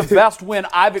 That was the best win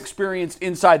I've experienced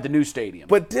inside the new stadium.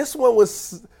 But this one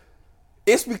was.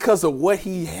 It's because of what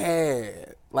he had.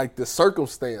 Like the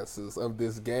circumstances of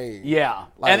this game. Yeah.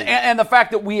 And the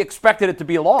fact that we expected it to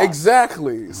be a loss.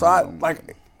 Exactly. So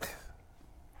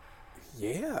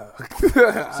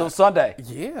So Sunday.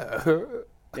 Yeah.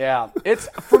 Yeah. It's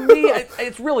for me,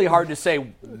 it's really hard to say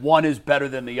one is better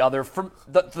than the other.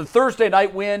 The Thursday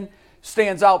night win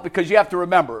stands out because you have to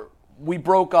remember, we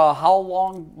broke a how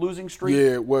long losing streak?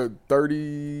 Yeah, what,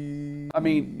 30? I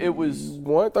mean, it was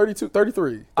 32, 33,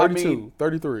 32, I mean,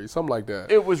 33, something like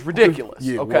that. It was ridiculous,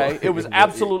 Yeah, okay? well, It was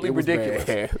absolutely it was ridiculous.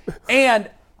 bad. And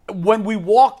when we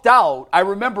walked out, I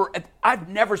remember I've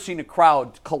never seen a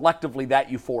crowd collectively that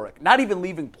euphoric, not even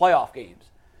leaving playoff games.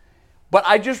 But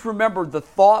I just remember the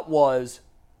thought was,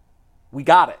 we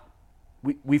got it.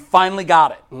 We finally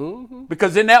got it. Mm-hmm.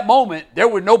 Because in that moment, there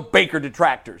were no Baker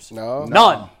detractors. No.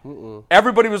 None. Mm-mm.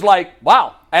 Everybody was like,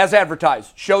 wow, as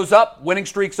advertised, shows up, winning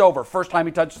streak's over, first time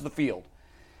he touches the field.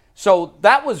 So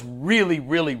that was really,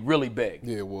 really, really big.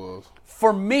 Yeah, it was.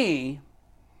 For me,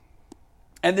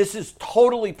 and this is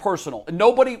totally personal, and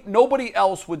nobody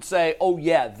else would say, oh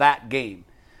yeah, that game.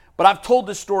 But I've told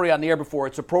this story on the air before.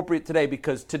 It's appropriate today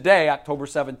because today, October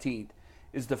 17th,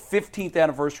 is the 15th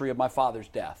anniversary of my father's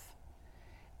death.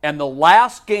 And the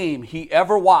last game he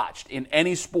ever watched in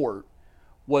any sport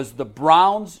was the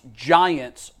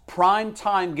Browns-Giants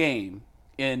primetime game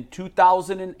in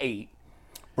 2008.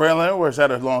 Braylon Edwards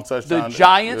had a long touchdown. The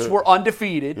Giants were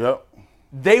undefeated. Yep.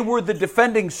 They were the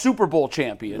defending Super Bowl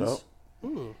champions.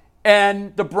 Yep.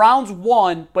 And the Browns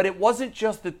won, but it wasn't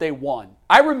just that they won.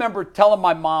 I remember telling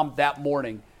my mom that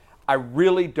morning, I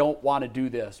really don't want to do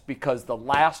this because the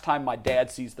last time my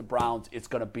dad sees the Browns, it's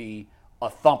going to be a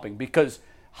thumping. Because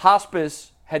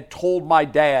hospice had told my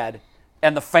dad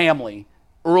and the family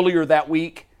earlier that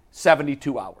week,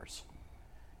 72 hours.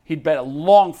 He'd been a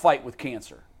long fight with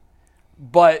cancer.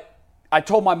 But I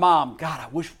told my mom, God,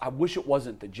 I wish it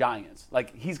wasn't the Giants.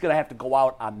 Like, he's going to have to go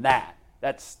out on that.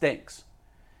 That stinks.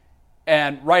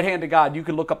 And right hand to God, you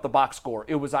can look up the box score.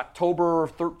 It was October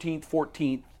 13th,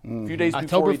 14th, a few days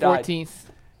before he died. October 14th.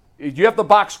 You have the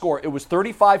box score. It was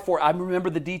 35-14. I remember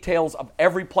the details of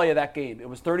every play of that game. It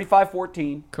was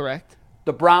 35-14. Correct.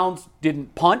 The Browns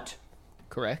didn't punt.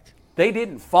 Correct. They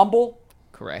didn't fumble.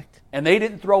 Correct. And they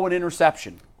didn't throw an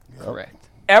interception. Correct.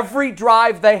 Every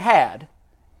drive they had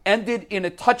ended in a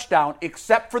touchdown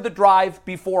except for the drive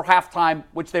before halftime,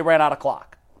 which they ran out of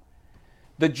clock.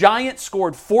 The Giants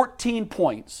scored 14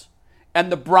 points,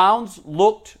 and the Browns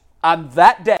looked on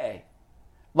that day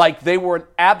like they were an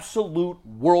absolute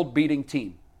world-beating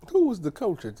team. Who was the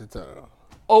coach at the time?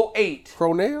 08.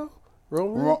 Romeo?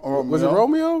 Was it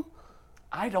Romeo?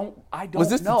 I don't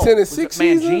Was this know. the 10 and 6 was it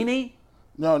season? Mangini?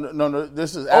 No.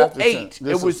 This is after 08. 10.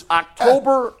 It was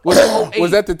October Was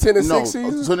 08. that the 10 and 6 No,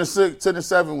 season? 10 and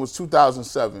 7 was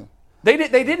 2007. They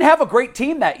didn't have a great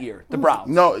team that year, the Browns.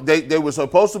 No, they were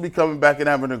supposed to be coming back and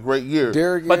having a great year.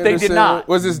 But they did not.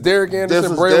 Was this Derek Anderson,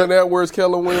 was Braylon Der- Edwards,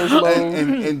 Kellen Winslow?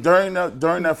 And during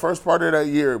that first part of that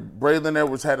year, Braylon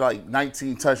Edwards had like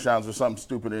 19 touchdowns or something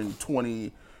stupid in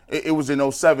 20. It was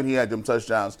in 07 he had them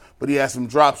touchdowns, but he had some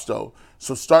drops though.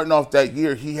 So starting off that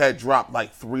year, he had dropped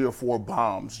like 3 or 4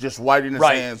 bombs, just right in his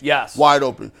hands, wide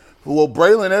open. Well,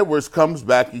 Braylon Edwards comes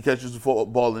back, he catches the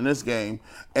football in this game,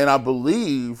 and I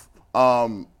believe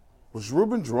was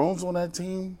Ruben Drones on that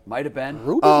team? Might have been.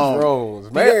 Ruben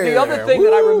Drones, man. The other thing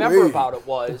that I remember about it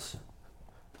was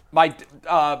my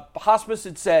hospice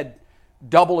had said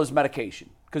double his medication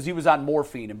because he was on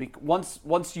morphine. And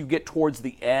once you get towards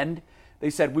the end, they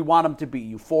said we want him to be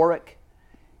euphoric.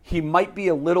 He might be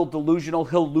a little delusional.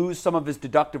 He'll lose some of his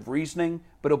deductive reasoning,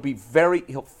 but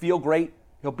he'll feel great.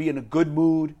 He'll be in a good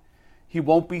mood. He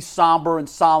won't be somber and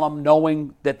solemn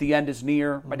knowing that the end is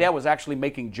near. My dad was actually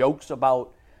making jokes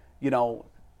about,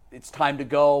 it's time to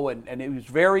go. And it was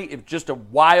just a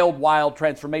wild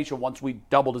transformation once we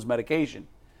doubled his medication.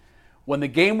 When the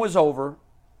game was over,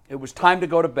 it was time to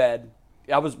go to bed.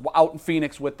 I was out in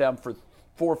Phoenix with them for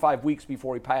 4 or 5 weeks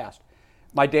before he passed.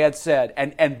 My dad said,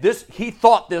 and this, he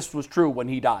thought this was true when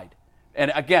he died.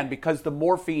 And again, because the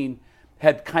morphine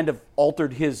had kind of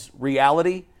altered his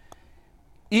reality,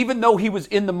 even though he was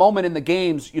in the moment in the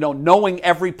games, knowing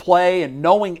every play and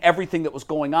knowing everything that was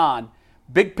going on,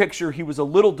 big picture, he was a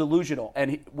little delusional.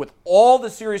 And with all the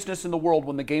seriousness in the world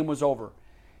when the game was over,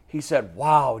 he said,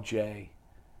 wow, Jay,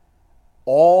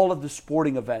 all of the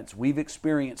sporting events we've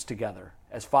experienced together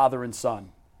as father and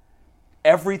son,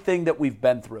 everything that we've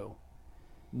been through,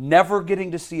 never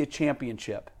getting to see a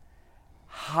championship,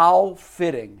 how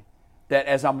fitting that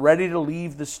as I'm ready to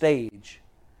leave the stage,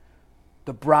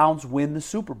 the Browns win the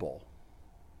Super Bowl.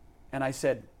 And I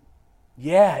said,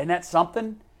 yeah, isn't that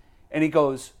something? And he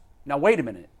goes, now wait a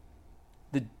minute.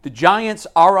 The Giants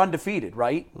are undefeated,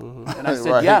 right? Mm-hmm. And I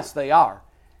said, right. Yes, they are.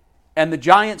 And the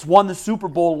Giants won the Super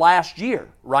Bowl last year,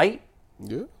 right?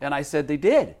 Yeah. And I said, they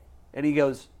did. And he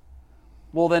goes,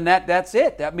 well, then that's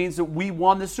it. That means that we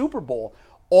won the Super Bowl.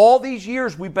 All these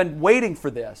years we've been waiting for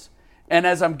this. And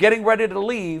as I'm getting ready to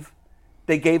leave,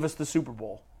 they gave us the Super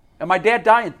Bowl. And my dad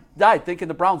died thinking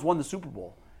the Browns won the Super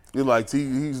Bowl. You're like,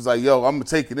 he's like, yo, I'm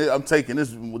taking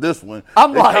this one.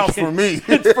 I'm like, counts for me.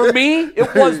 For me,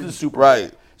 it was the Super Bowl.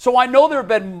 Right. So I know there have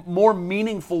been more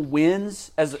meaningful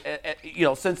wins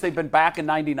since they've been back in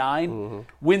 '99,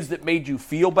 wins that made you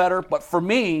feel better. But for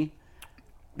me,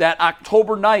 that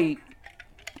October night,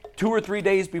 2 or 3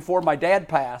 days before my dad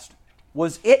passed,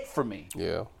 was it for me.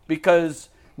 Yeah. Because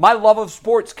my love of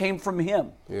sports came from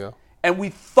him. Yeah. And we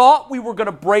thought we were going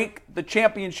to break the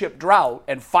championship drought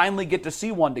and finally get to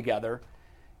see one together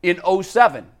in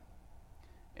 2007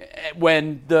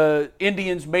 when the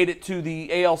Indians made it to the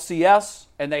ALCS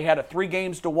and they had a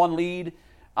 3-1 lead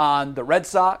on the Red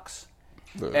Sox.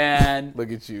 And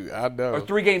look at you. I know. Or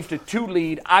 3-2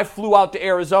 lead. I flew out to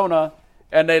Arizona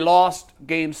and they lost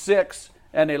Game 6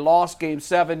 and they lost Game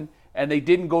 7. And they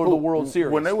didn't go to the World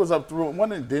Series. When they was up through,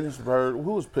 wasn't it Dennis Bird?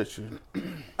 Who was pitching?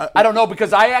 I don't know,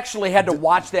 because I actually had to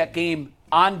watch that game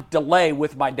on delay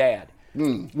with my dad.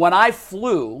 When I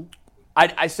flew,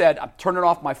 I said, I'm turning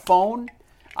off my phone.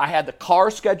 I had the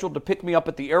car scheduled to pick me up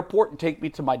at the airport and take me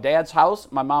to my dad's house,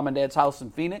 my mom and dad's house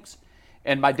in Phoenix.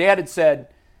 And my dad had said,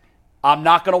 I'm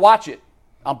not going to watch it.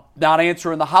 I'm not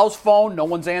answering the house phone. No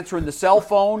one's answering the cell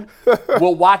phone.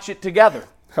 We'll watch it together.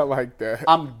 I like that.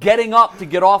 I'm getting up to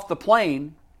get off the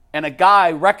plane, and a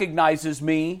guy recognizes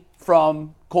me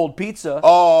from Cold Pizza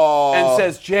and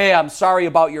says, Jay, I'm sorry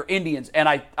about your Indians. And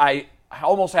I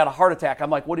almost had a heart attack. I'm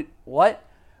like, what?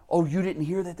 Oh, you didn't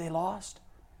hear that they lost?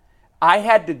 I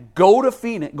had to go to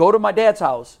Phoenix, go to my dad's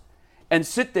house, and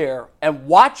sit there and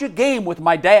watch a game with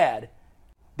my dad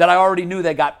that I already knew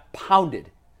they got pounded.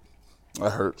 That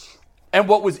hurts. And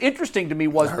what was interesting to me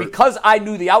was because I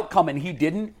knew the outcome and he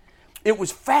didn't, it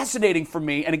was fascinating for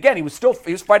me. And again, he was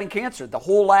fighting cancer the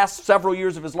whole last several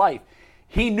years of his life.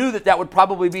 He knew that would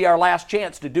probably be our last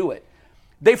chance to do it.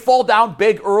 They fall down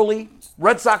big early.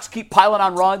 Red Sox keep piling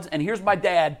on runs. And here's my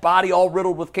dad, body all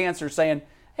riddled with cancer, saying,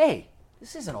 hey,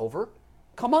 this isn't over.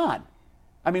 Come on.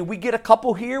 I mean, we get a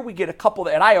couple here, we get a couple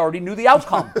there. And I already knew the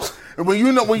outcome. And when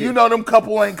you know them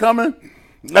couple ain't coming,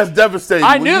 that's devastating.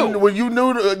 I knew. When you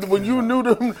knew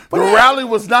them, the rally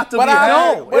was not to be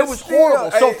had. No, it was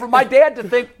horrible. So for my dad to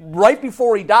think right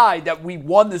before he died that we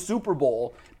won the Super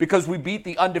Bowl because we beat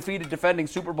the undefeated defending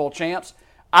Super Bowl champs,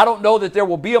 I don't know that there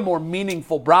will be a more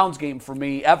meaningful Browns game for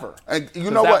me ever. And you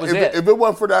know what? If it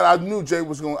wasn't for that, I knew Jay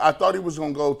was going. I thought he was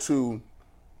going to go to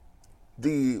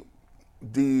the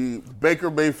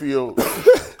Baker Mayfield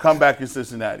comeback in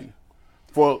Cincinnati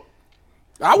for.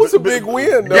 That was a big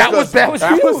win. Though. That was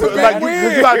huge. Like,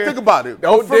 you got to think about it.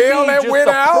 Odell that went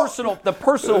out. The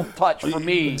personal touch for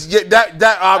me. Yeah,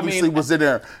 that obviously was in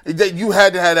there. You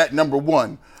had to have that number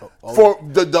one. For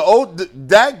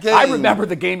that game. I remember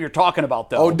the game you're talking about,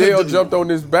 though. Odell jumped on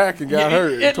his back and got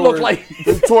hurt. It looked like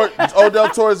Odell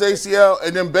tore his ACL,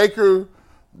 and then Baker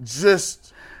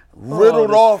just riddled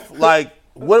off like.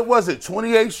 What was it?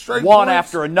 28 straight one points?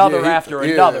 after another after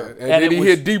another. And then he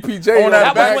hit DPJ on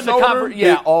that back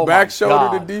shoulder. Back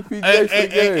shoulder to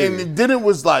DPJ. And then it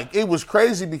was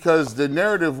crazy because the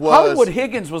narrative was Hollywood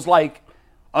Higgins was like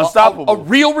unstoppable. A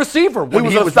real receiver when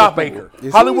he was with Baker.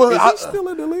 Is he still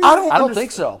in the league? I don't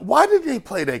think so. Why did they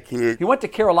play that kid? He went to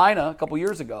Carolina a couple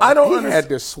years ago. He had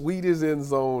the sweetest end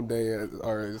zone dance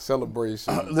or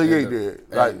celebration. He did.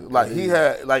 He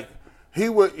had He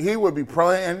would be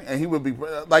playing, and he would be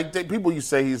like people. You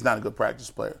say he's not a good practice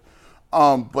player,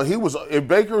 but he was. If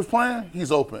Baker was playing,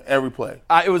 he's open every play.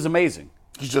 It was amazing.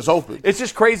 He's just open. It's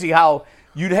just crazy how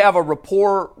you'd have a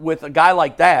rapport with a guy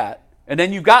like that, and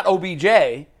then you got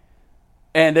OBJ,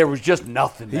 and there was just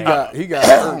nothing there. He got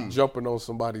hurt jumping on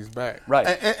somebody's back. Right.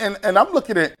 And I'm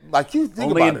looking at like you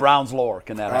think only about in it. Brown's lore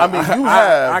can that happen. I mean,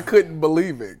 I couldn't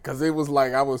believe it because it was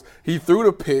like he threw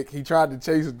the pick, he tried to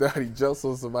chase it down, he jumps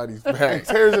on somebody's back,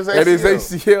 tears his ACL. And his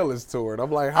ACL is torn.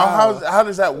 I'm like, how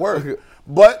does that work?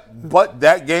 But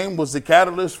that game was the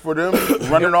catalyst for them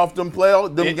running off them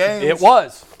games. It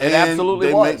was. It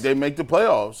absolutely was. They make the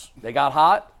playoffs. They got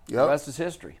hot. Yep. The rest is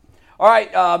history. All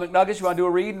right, McNuggets, you want to do a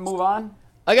read and move on?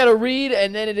 I got to read,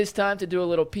 and then it is time to do a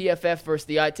little PFF versus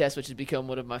the eye test, which has become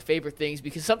one of my favorite things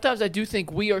because sometimes I do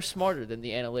think we are smarter than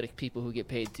the analytic people who get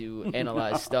paid to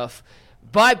analyze stuff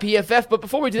by PFF. But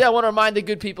before we do that, I want to remind the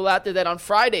good people out there that on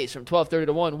Fridays from 12:30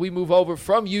 to 1, we move over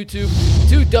from YouTube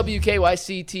to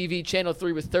WKYC TV Channel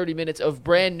 3 with 30 minutes of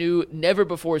brand new,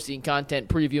 never-before-seen content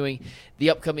previewing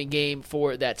the upcoming game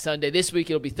for that Sunday. This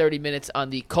week, it'll be 30 minutes on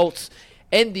the Colts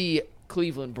and the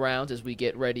Cleveland Browns as we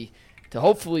get ready to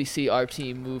hopefully see our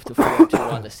team move to 4-2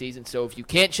 on the season. So if you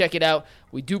can't check it out,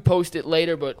 we do post it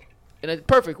later, but in a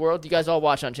perfect world, you guys all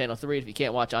watch on Channel 3. If you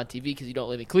can't watch on TV because you don't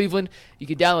live in Cleveland, you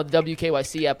can download the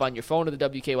WKYC app on your phone or the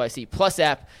WKYC Plus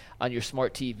app on your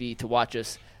smart TV to watch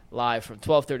us live from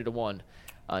 12:30 to 1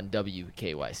 on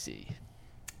WKYC.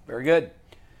 Very good.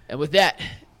 And with that,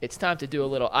 it's time to do a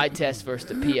little eye test versus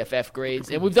the PFF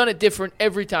grades. And we've done it different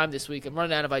every time this week. I'm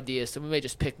running out of ideas, so we may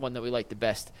just pick one that we like the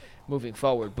best moving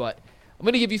forward. But I'm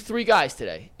going to give you 3 guys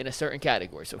today in a certain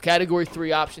category. So category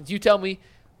 3 options. You tell me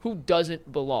who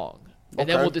doesn't belong. And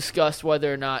then we'll discuss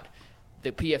whether or not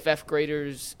the PFF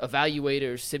graders,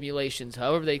 evaluators, simulations,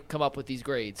 however they come up with these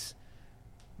grades,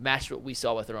 match what we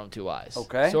saw with our own 2 eyes.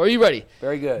 Okay. So are you ready?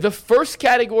 Very good. The first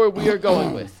category we are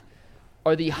going with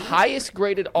are the highest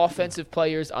graded offensive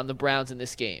players on the Browns in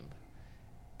this game.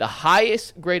 The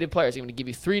highest graded players. I'm going to give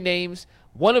you 3 names.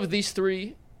 One of these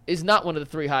 3 is not one of the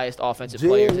 3 highest offensive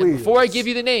players. And before I give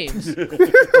you the names,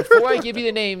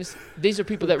 these are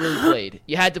people that really played.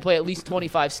 You had to play at least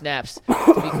 25 snaps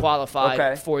to be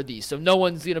qualified for these. So no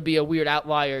one's going to be a weird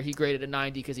outlier. He graded a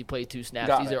 90 because he played 2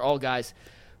 snaps. These are all guys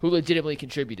who legitimately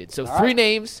contributed. So 3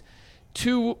 names,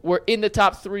 2 were in the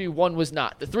top 3, 1 was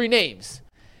not. The 3 names: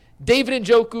 David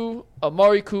Njoku,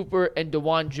 Amari Cooper, and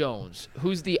DeJuan Jones.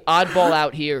 Who's the oddball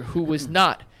out here who was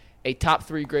not a top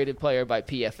 3 graded player by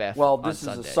PFF? Well, this is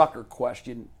Sunday? a sucker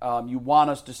question. You want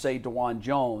us to say DeJuan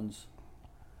Jones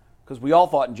because we all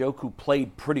thought Njoku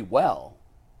played pretty well.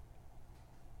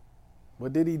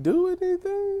 But did he do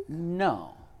anything?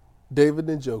 No. David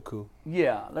Njoku.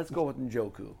 Yeah, let's go with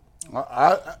Njoku.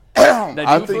 I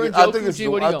think it's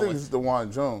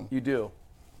DeJuan Jones. You do.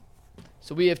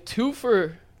 So we have 2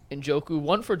 for Njoku,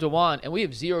 1 for DeJuan, and we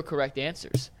have 0 correct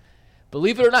answers.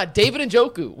 Believe it or not, David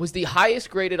Njoku was the highest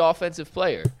graded offensive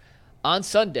player on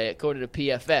Sunday, according to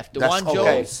PFF. DeJuan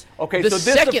Jones, okay, the so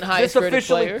second highest this graded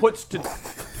officially player. puts to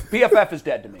PFF is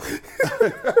dead to me.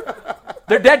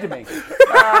 They're dead to me.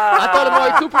 I thought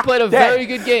Amari Cooper played a very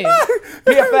good game.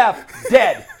 PFF,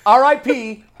 dead.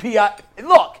 R.I.P. P.I.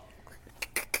 Look.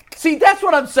 See, that's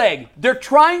what I'm saying. They're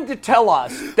trying to tell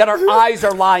us that our eyes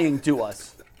are lying to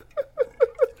us.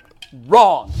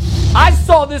 Wrong. I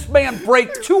saw this man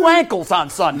break 2 ankles on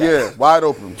Sunday. Yeah, wide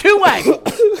open. 2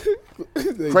 ankles.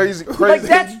 Crazy. Like,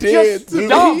 that's just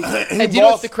dumb. And do you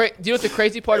know what the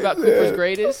crazy part about Cooper's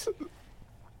grade is?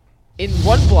 In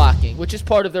run blocking, which is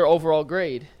part of their overall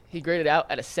grade, he graded out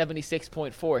at a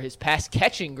 76.4. His pass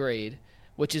catching grade,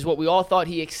 which is what we all thought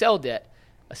he excelled at,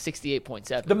 a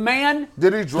 68.7. The man.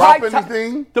 Did he drop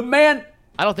anything? The man.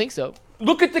 I don't think so.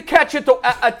 Look at the catch at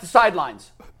the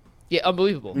sidelines. Yeah,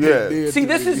 unbelievable. Yeah. See,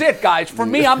 this is it, guys. For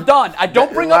me, I'm done. I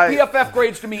don't bring up PFF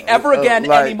grades to me ever again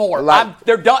anymore.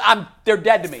 They're done. They're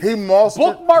dead to me.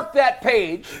 Bookmark that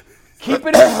page. Keep it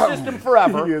in the system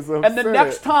forever. And the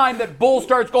next time that Bull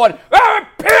starts going,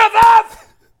 PFF!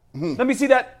 Let me see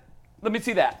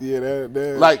that. Yeah,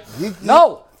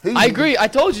 no. I agree. I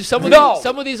told you some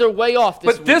of these are way off.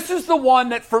 This is the one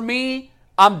that for me,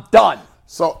 I'm done.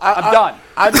 So I'm done.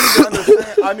 I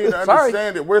need to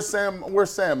understand it. Where's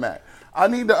Sam at? I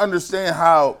need to understand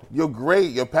how your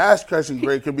pass catching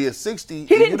grade could be a 60.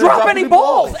 He didn't drop any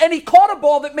balls, and he caught a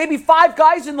ball that maybe 5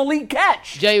 guys in the league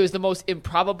catch. Jay, was the most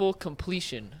improbable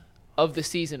completion of the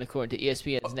season according to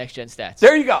ESPN's Next Gen Stats.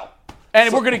 There you go.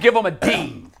 And we're going to give him a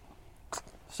D.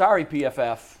 Sorry,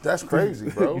 PFF. That's crazy,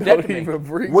 bro.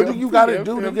 What do you got to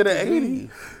do to get an 80?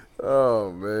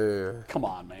 Oh, man. Come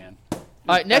on, man.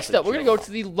 All right, next up, we're going to go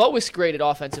to the lowest graded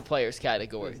offensive players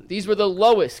category. These were the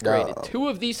lowest graded. 2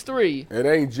 of these 3. It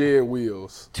ain't Jed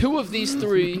Wheels. 2 of these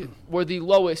 3 were the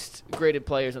lowest graded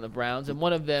players on the Browns, and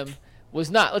one of them was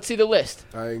not. Let's see the list.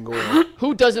 I ain't going.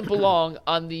 Who doesn't belong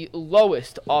on the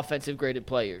lowest offensive graded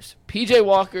players? P.J.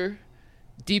 Walker,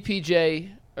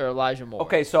 DPJ, or Elijah Moore?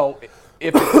 Okay, so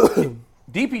if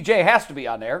DPJ has to be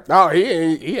on there. No,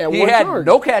 he had one target.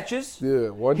 No catches. Yeah,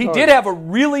 one He target. did have a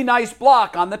really nice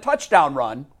block on the touchdown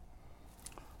run.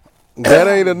 That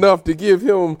ain't enough to give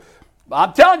him.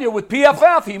 I'm telling you, with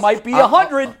PFF, he might be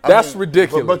 100. That's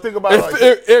ridiculous. But think about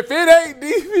if it ain't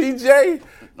DPJ,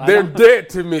 they're dead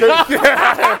to me.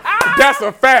 That's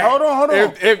a fact. Hold on.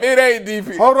 If it ain't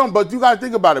DPJ. Hold on, but you got to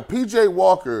think about it. P.J.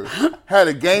 Walker had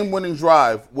a game-winning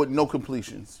drive with no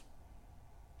completions.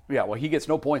 Yeah, well, he gets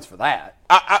no points for that.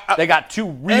 They got 2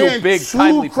 real big, 2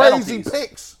 timely crazy penalties.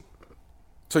 picks.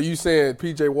 So you saying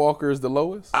P.J. Walker is the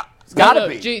lowest? It's got to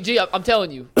be. G, I'm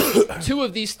telling you, 2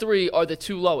 of these 3 are the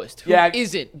 2 lowest. Who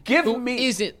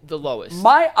isn't the lowest?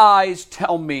 My eyes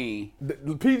tell me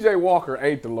P.J. Walker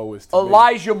ain't the lowest.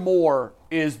 Elijah Moore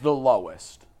is the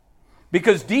lowest.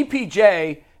 Because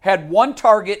DPJ had 1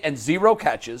 target and 0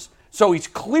 catches, so he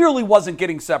clearly wasn't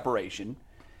getting separation.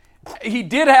 He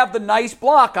did have the nice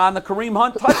block on the Kareem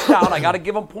Hunt touchdown. I got to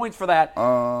give him points for that.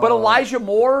 But Elijah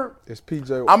Moore. It's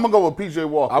PJ. I'm going to go with PJ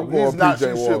Walker. I'm going He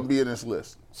PJ Walker. shouldn't be in this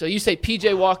list. So you say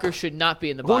P.J. Walker should not be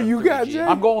in the bottom Who you three, got, G. Jay?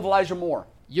 I'm going with Elijah Moore.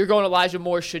 You're going Elijah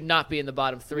Moore should not be in the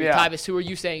bottom three. Yeah. Tyvis, who are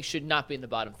you saying should not be in the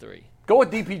bottom three? Go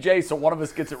with DPJ so one of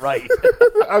us gets it right.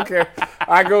 Okay,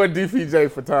 I go with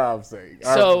DPJ for time's sake.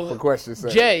 So for question's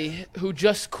sake. Jay, who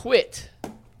just quit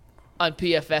on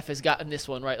PFF, has gotten this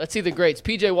one right. Let's see the grades.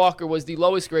 P.J. Walker was the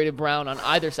lowest graded Brown on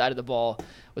either side of the ball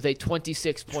with a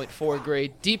 26.4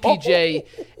 grade. DPJ,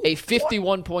 a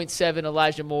 51.7.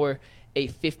 Elijah Moore, a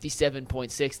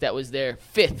 57.6. That was their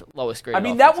fifth lowest grade. I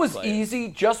mean, that was easy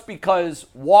just because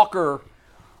Walker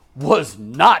was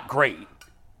not great.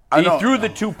 He threw the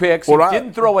 2 picks. He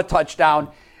didn't throw a touchdown.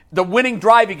 The winning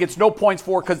drive he gets no points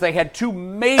for because they had 2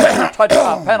 major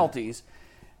touchdown penalties.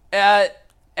 And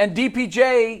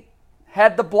DPJ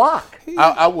had the block.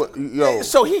 I would,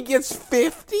 So he gets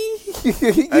 50?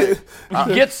 He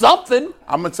Get something.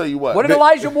 I'm going to tell you what. What did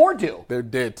Elijah Moore do? They're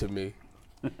dead to me.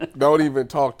 Don't even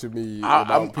talk to me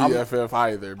about PFF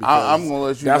either. Because I'm going to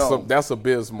let you know. That's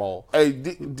abysmal. Hey,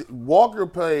 Walker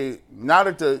played not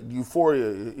at the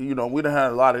euphoria. You know, we done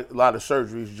had a lot of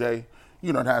surgeries, Jay.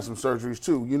 You done had some surgeries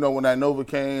too. You know, when that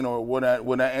Novocaine or when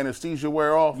that anesthesia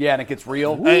wear off. Yeah, and it gets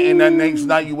real. And that next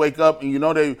night you wake up and you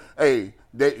know they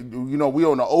you know, we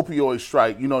on the opioid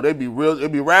strike. You know, they be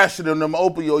rationing them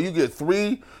opioid. You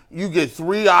get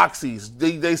three oxys.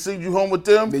 They send you home with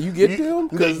them. Then you get them?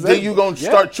 Then you gonna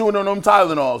start chewing on them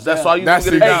Tylenols. That's all you That's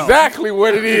gonna get it down. exactly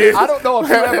what it is. I don't know if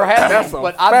you ever had That's this, a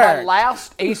but on my fact.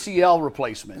 last ACL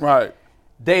replacement, Right.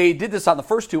 they did this on the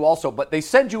first 2 also, but they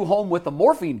send you home with a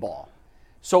morphine ball.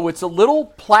 So it's a little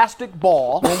plastic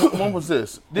ball. When was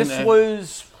this? This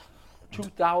was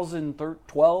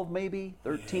 2012, maybe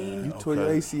 13. You tore your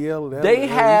ACL. They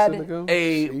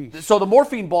had so the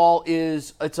morphine ball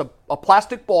it's a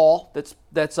plastic ball that's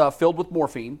filled with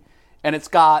morphine, and it's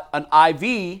got an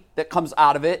IV that comes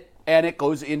out of it, and it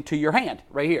goes into your hand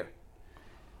right here.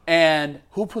 And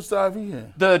Who puts the IV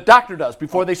in? the doctor does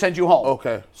before they send you home.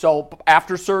 Okay. So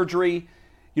after surgery,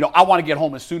 you know, I want to get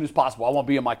home as soon as possible. I want to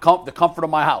be in my the comfort of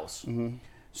my house. Mm-hmm.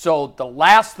 So the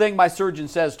last thing my surgeon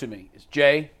says to me is,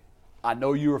 Jay, I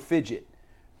know you're a fidget.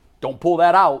 Don't pull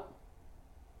that out,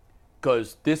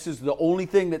 because this is the only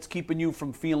thing that's keeping you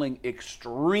from feeling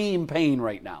extreme pain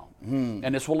right now.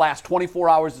 And this will last 24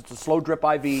 hours. It's a slow drip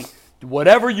IV.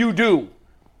 Whatever you do,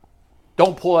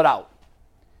 don't pull it out.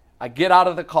 I get out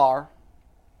of the car.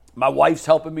 My wife's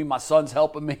helping me. My son's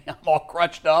helping me. I'm all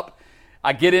crutched up.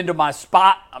 I get into my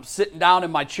spot. I'm sitting down in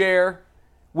my chair.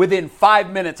 Within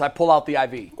 5 minutes, I pull out the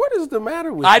IV. What is the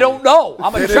matter with you? I don't know.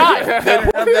 I'm a child. They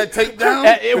have that tape down?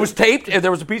 It was taped.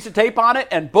 There was a piece of tape on it,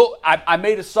 and I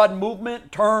made a sudden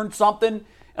movement, turned something, and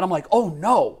I'm like, oh,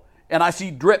 no. And I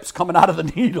see drips coming out of the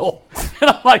needle. And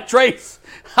I'm like, Trace,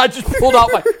 I just pulled out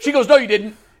my... She goes, no, you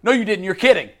didn't. No, you didn't. You're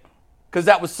kidding. Because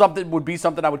that would be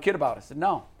something I would kid about. I said,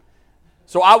 no.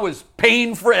 So I was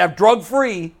pain-free,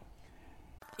 drug-free.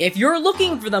 If you're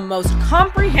looking for the most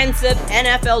comprehensive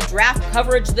NFL draft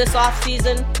coverage this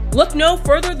offseason, look no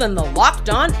further than the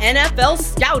Locked On NFL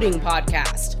Scouting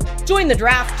Podcast. Join the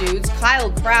draft dudes,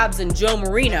 Kyle Krabs and Joe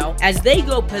Marino, as they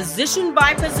go position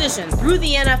by position through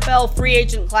the NFL free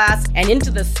agent class and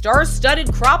into the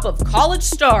star-studded crop of college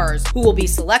stars who will be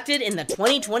selected in the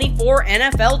 2024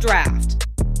 NFL Draft.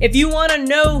 If you want to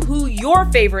know who your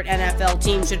favorite NFL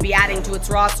team should be adding to its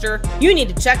roster, you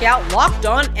need to check out Locked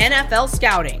On NFL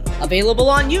Scouting, available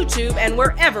on YouTube and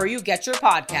wherever you get your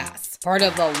podcasts. Part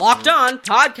of the Locked On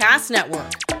Podcast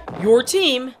Network, your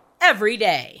team every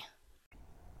day.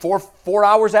 4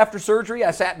 hours after surgery, I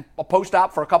sat in a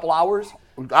post-op for a couple hours.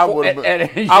 I would have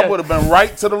been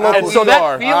right to the local so ER.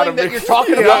 that feeling that you're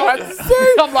talking about,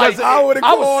 I'm like,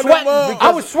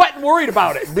 I was sweating, worried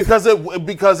about it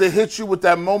because it hits you with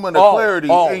that moment of clarity,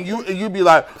 and you'd be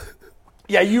like,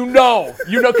 yeah, you know,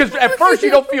 because at first you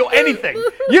don't feel anything.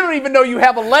 You don't even know you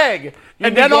have a leg,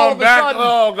 and then all of a sudden,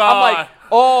 I'm like,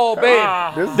 oh,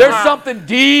 babe, there's something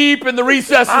deep in the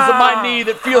recesses of my knee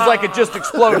that feels like it just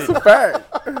exploded. That's a fact.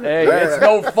 Hey, it's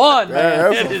no fun,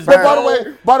 man. It is. But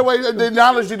by the way, the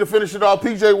analogy to finish it off,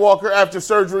 PJ Walker after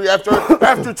surgery,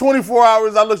 after 24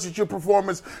 hours, I looked at your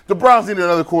performance. The Browns need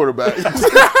another quarterback. We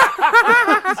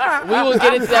will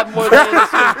get into that more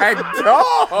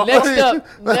later.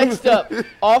 Next up,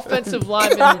 offensive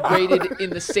linemen who graded in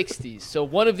the 60s. So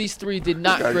one of these three did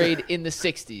not grade in the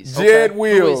 60s. Jed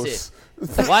Wills. Who is it?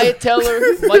 Wyatt Teller,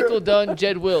 Michael Dunn,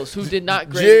 Jed Wills, who did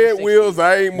not grade Jed in the 60s. Wills,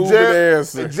 I ain't moving the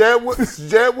answer.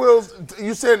 Jed Wills,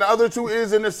 you said the other two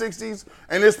is in the 60s,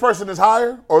 and this person is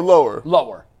higher or lower?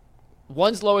 Lower.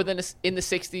 One's lower than in the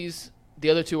 60s. The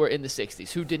other two are in the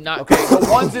 60s. Who did not? Okay, so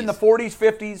one's in the 40s,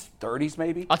 50s, 30s,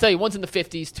 maybe. I'll tell you, one's in the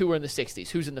 50s. Two are in the 60s.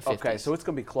 Who's in the 50s? Okay, so it's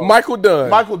gonna be close. Michael Dunn.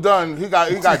 Michael Dunn, he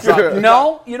got dropped.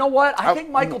 No, you know what? I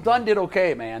think Michael Dunn did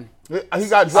okay, man. He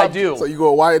got dropped. I do. So you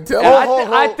go Wyatt Teller?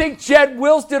 And I think Jed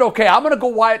Wills did okay. I'm gonna go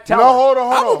Wyatt Teller. No, hold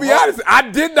on. I'm gonna be honest. I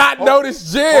did not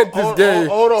notice Jed this game,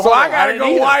 so I gotta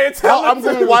go Wyatt Teller. I'm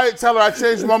going Wyatt Teller. I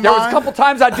changed my mind. There was a couple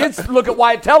times I did look at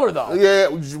Wyatt Teller though. Yeah,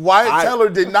 Wyatt Teller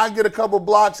did not get a couple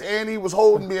blocks, and he was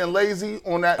holding, being lazy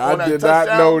on that. I did touchdown.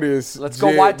 not notice. Let's go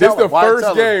Wyatt Teller. This is the Wyatt first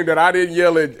Teller. game that I didn't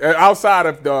yell at outside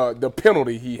of the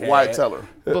penalty he had. Wyatt Teller.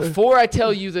 Before I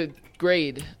tell you the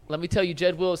grade, let me tell you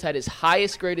Jed Wills had his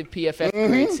highest graded PFF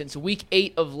grade since week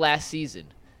 8 of last season.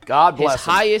 God bless his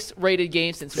him. highest rated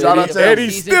game since week Shout 8 out of to last him. And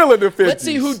he's season. still in the 50s. Let's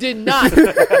see who did not reach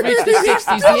the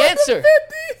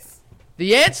 60s.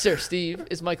 The answer, Steve,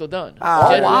 is Michael Dunn.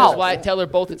 Jed Wills, Wyatt Teller,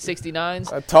 both at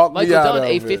 69s. Talk me Michael out Dunn, of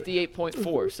a it.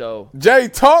 58.4. So, Jay,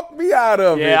 talk me out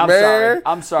of it, Yeah, I'm man. sorry.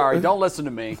 I'm sorry. Don't listen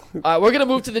to me. we're going to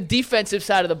move to the defensive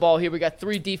side of the ball here. We got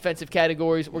 3 defensive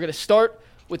categories. We're going to start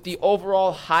with the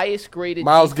overall highest graded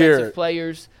Myles defensive Garrett.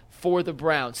 players for the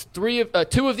Browns. 2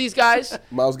 of these guys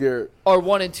Myles Garrett. are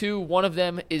 1 and 2. One of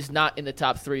them is not in the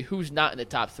top 3. Who's not in the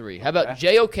top 3? How about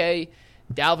JOK,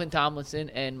 Dalvin Tomlinson,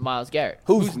 and Myles Garrett?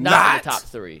 Who's not in not? the top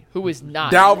 3? Who is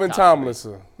not? in the Dalvin top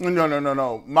Tomlinson.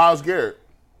 No. Myles Garrett.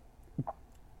 3?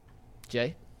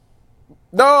 Jay?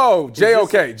 No,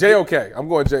 JOK. I'm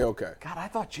going JOK. God, I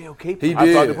thought JOK played He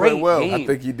I thought did. he played well. I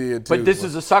think he did too. But this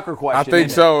is a sucker question. I think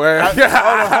isn't so.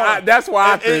 Hold on. That's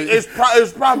why I think.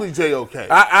 It's probably JOK.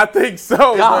 I think so.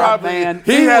 God, bro. man.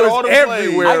 He had all was the plays.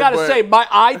 everywhere. I gotta but say, my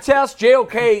eye test,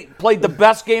 JOK played the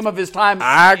best game of his time.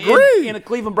 I agree. In a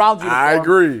Cleveland Browns uniform. I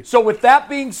agree. So with that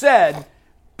being said,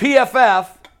 PFF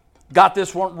got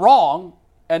this one wrong,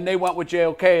 and they went with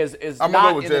JOK as I'm gonna not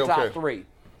go with in the JOK. top 3.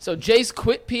 So Jay's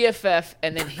quit PFF,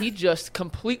 and then he just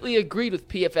completely agreed with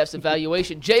PFF's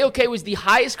evaluation. JOK was the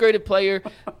highest graded player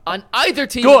on either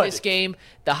team in this game,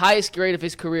 the highest grade of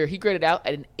his career. He graded out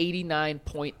at an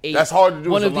 89.8. That's hard to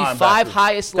do One as of a the linebacker. 5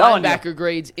 highest Telling linebacker you.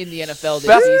 grades in the NFL this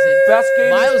Best- season. best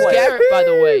game he's Myles played. Garrett, by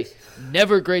the way,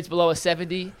 never grades below a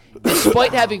 70.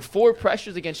 Despite having 4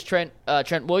 pressures against Trent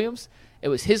Williams, it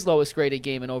was his lowest graded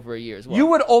game in over a year as well. You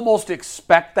would almost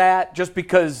expect that just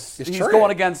because he's Trent.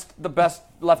 going against the best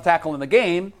left tackle in the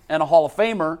game and a Hall of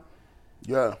Famer.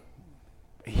 Yeah.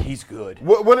 He's good.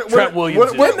 Trent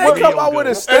Williams is When they come out with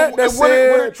a stat that What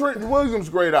did said Trent Williams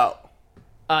grade out?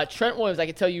 Trent Williams, I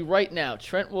can tell you right now,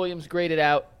 Trent Williams graded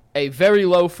out a very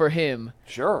low for him,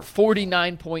 Sure.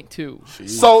 49.2.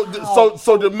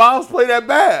 So did Miles play that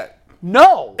bad?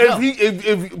 No.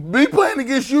 If me playing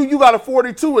against you, you got a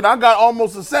 42 and I got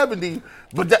almost a 70.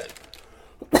 But that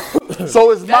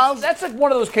so is Miles That's like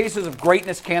one of those cases of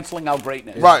greatness canceling out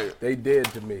greatness. right? they did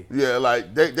to me. Yeah,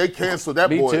 like they canceled that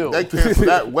Me boy. too. They canceled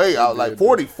that way out. Like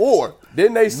 44.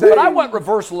 Didn't they say? But I went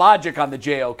reverse logic on the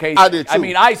JOK thing. I did, too. I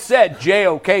mean, I said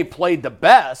JOK played the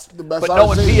best, best but I've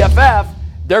knowing seen. PFF,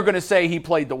 they're going to say he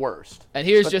played the worst. And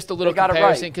here's But just a little they got it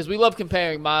comparison right. because we love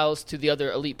comparing Miles to the other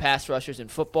elite pass rushers in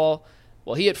football.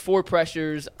 Well, he had 4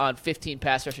 pressures on 15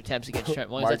 pass rush attempts against Trent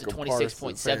Williams. That's a Michael Parsons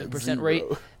 26.7% had rate.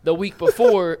 0. The week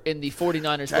before, in the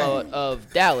 49ers loss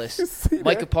of Dallas,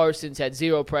 Micah Parsons had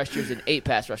 0 pressures and 8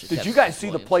 pass rush attempts. Did you guys against see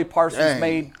the Williams. play Parsons Dang.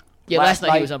 made? Yeah, last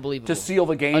night he was unbelievable. To seal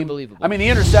the game. Unbelievable. I mean, the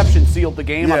interception sealed the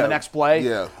game on Yeah, the next play.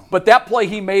 yeah. But that play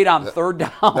he made on third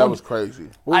down. That was crazy.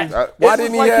 Why It didn't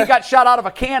was like he? he got shot out of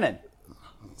a cannon.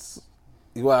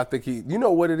 Well, I think he. You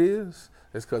know what it is?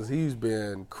 It's because he's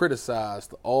been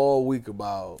criticized all week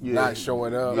about not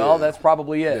showing up. Well, that's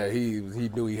probably it. Yeah, he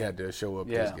knew he had to show up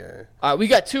this game. All right, we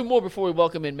got 2 more before we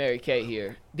welcome in Mary Kay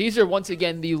here. These are, once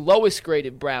again, the lowest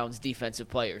graded Browns defensive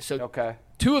players. So Okay.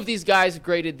 2 of these guys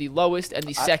graded the lowest and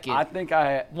the second. I think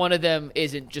I. One of them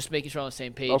isn't, just making sure we're on the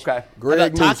same page. Okay. How Greg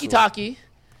about Taki Newsome. Taki,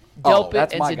 Delpit,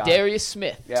 that's and my guy. Zadarius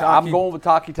Smith Yeah, I'm going with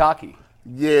Taki.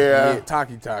 Yeah. Yeah,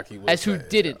 Taki was as who bad.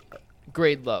 didn't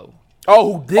grade low.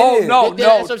 Oh, who did? Oh, no.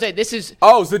 That's what I'm saying. This is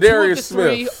Oh, 2 of Zadarius the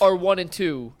 3 Smith. are 1 and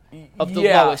 2 of the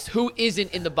Yeah. lowest. Who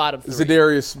isn't in the bottom 3?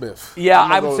 Zadarius Smith. Yeah, I'm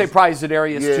gonna I would go say with- probably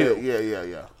Zadarius Yeah, too.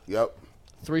 yeah. Yep.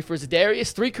 3 for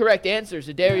Zadarius. 3 correct answers.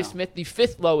 Zadarius Smith, the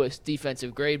 5th lowest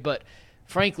defensive grade, but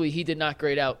frankly, he did not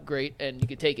grade out great, and you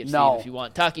can take it, Steve, No. if you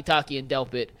want. Taki and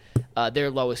Delpit, their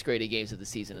lowest graded games of the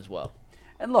season as well.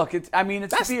 And look, it's to be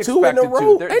That's expected 2 in a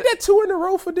row. too. Ain't that 2 in a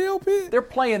row for Dale Pitt? They're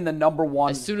playing the number one.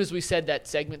 As soon as we said that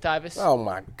segment, Tyvis, Oh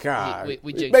my God! We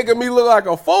It's jinxed making me look like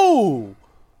a fool.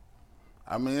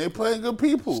 I mean, they playing good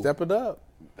people. Step it up.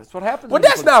 That's what happens. Well, when you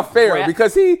that's put not fair crap-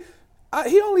 because he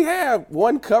only had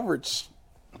 1 coverage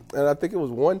And I think it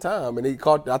was one time, and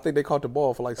I think they caught the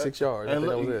ball for like 6 yards. And I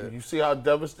think look, that was it. you see how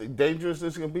dangerous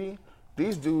this can be?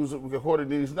 These dudes, according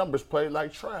to these numbers, played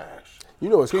like trash. You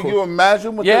know, it's Can cool. you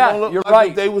imagine what Yeah, they're gonna look you're like right.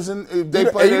 if they was in? If they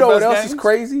played And you their know what best else games? is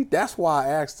crazy? That's why I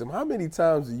asked him, how many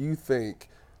times do you think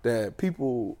that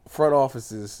people, front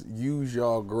offices, use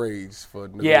y'all grades for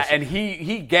negotiation? Yeah, and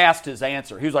he gassed his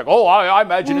answer. He was like, "Oh, I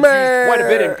imagine it's used quite a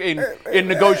bit in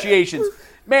negotiations."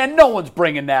 Man, no one's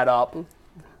bringing that up.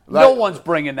 No one's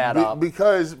bringing that up.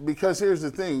 Because here's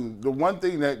the thing. The one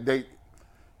thing that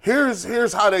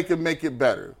here's how they can make it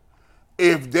better.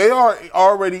 If they are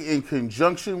already in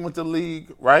conjunction with the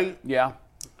league, right? Yeah.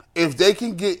 If they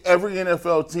can get every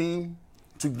NFL team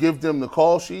to give them the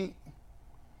call sheet,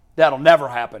 That'll never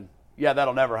happen. Yeah,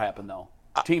 that'll never happen, though.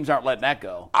 Teams aren't letting that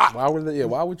go. Why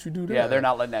would you do that? Yeah, they're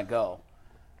not letting that go.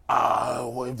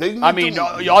 well, if they I mean,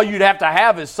 all you'd have to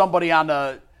have is somebody on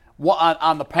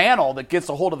the panel that gets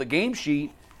a hold of the game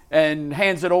sheet and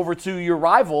hands it over to your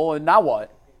rival, and now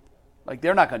what? Like,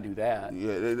 they're not going to do that. Yeah,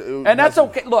 and that's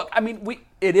okay. Look, I mean,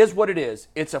 it is what it is.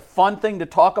 It's a fun thing to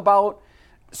talk about.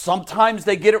 Sometimes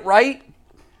they get it right,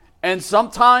 and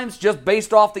sometimes, just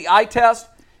based off the eye test,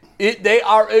 they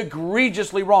are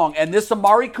egregiously wrong. And this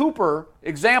Amari Cooper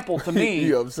example, to me,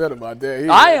 you upset about that?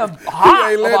 I am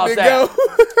hot about that.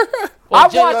 I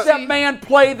watched that man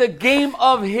play the game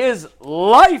of his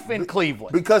life in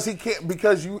Cleveland. Because he can't.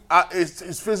 Because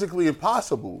it's physically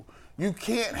impossible. You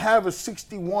can't have a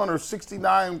 61 or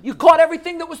 69. You caught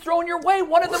everything that was thrown your way.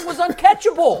 One of them was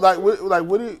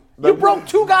uncatchable. You broke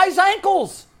two guys'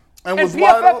 ankles. And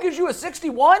PFF gives you a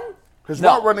 61? His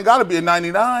route running got to be a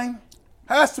 99.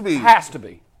 Has to be.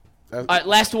 All right,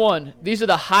 last one. These are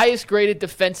the highest graded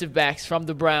defensive backs from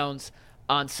the Browns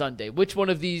on Sunday. Which one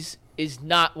of these is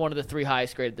not one of the three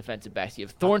highest graded defensive backs? You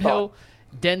have Thornhill,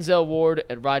 Denzel Ward,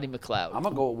 and Rodney McLeod. I'm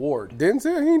going to go with Ward.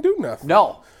 Denzel, he didn't do nothing.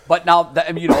 No, but now,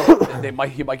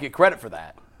 he might get credit for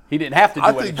that. He didn't have to do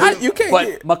anything.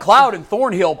 But McLeod and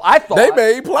Thornhill, I thought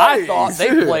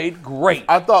they played great.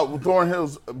 I thought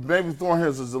Thornhill's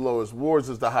is the lowest. Ward's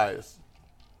is the highest.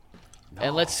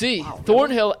 And let's see.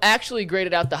 Thornhill actually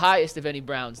graded out the highest of any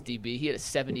Browns DB. He had a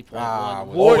 70.1.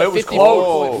 Ward it was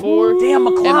close. 54.4. Damn,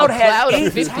 McLeod had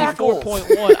 8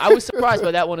 54.1. I was surprised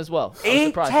by that one as well.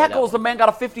 8 tackles, the man got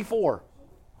a 54.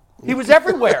 He was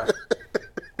everywhere.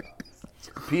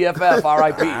 PFF,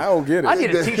 RIP. I don't get it. I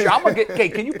need a T-shirt. I'm gonna get. Okay,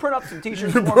 can you print up some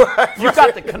T-shirts for me? You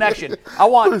got the connection. I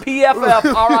want PFF,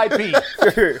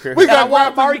 RIP. I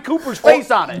want Amari Cooper's face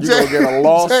on it. You're gonna get a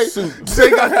lawsuit.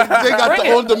 They got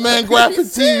the on-demand graphic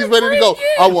tees ready to go.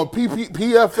 I want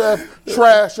PFF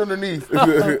trash underneath,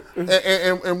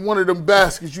 and one of them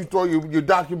baskets you throw your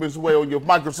documents away on your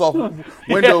Microsoft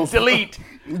Windows.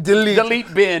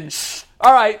 Delete bin.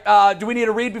 All right, do we need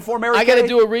a read before Mary Kay? I got to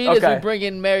do a read as we bring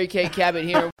in Mary Kay Cabot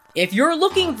here. If you're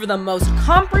looking for the most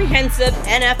comprehensive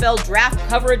NFL draft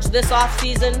coverage this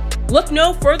offseason, look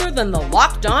no further than the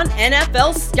Locked On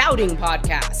NFL Scouting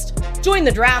Podcast. Join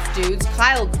the draft dudes,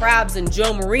 Kyle Krabs and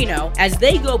Joe Marino, as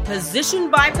they go position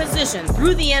by position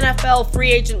through the NFL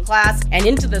free agent class and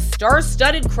into the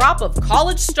star-studded crop of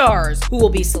college stars who will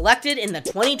be selected in the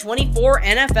 2024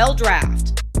 NFL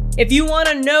Draft. If you want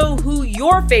to know who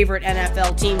your favorite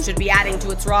NFL team should be adding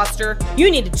to its roster, you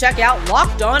need to check out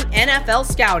Locked On NFL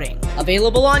Scouting,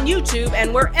 available on YouTube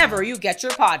and wherever you get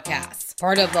your podcasts.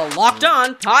 Part of the Locked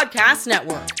On Podcast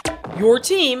Network, your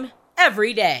team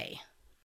every day.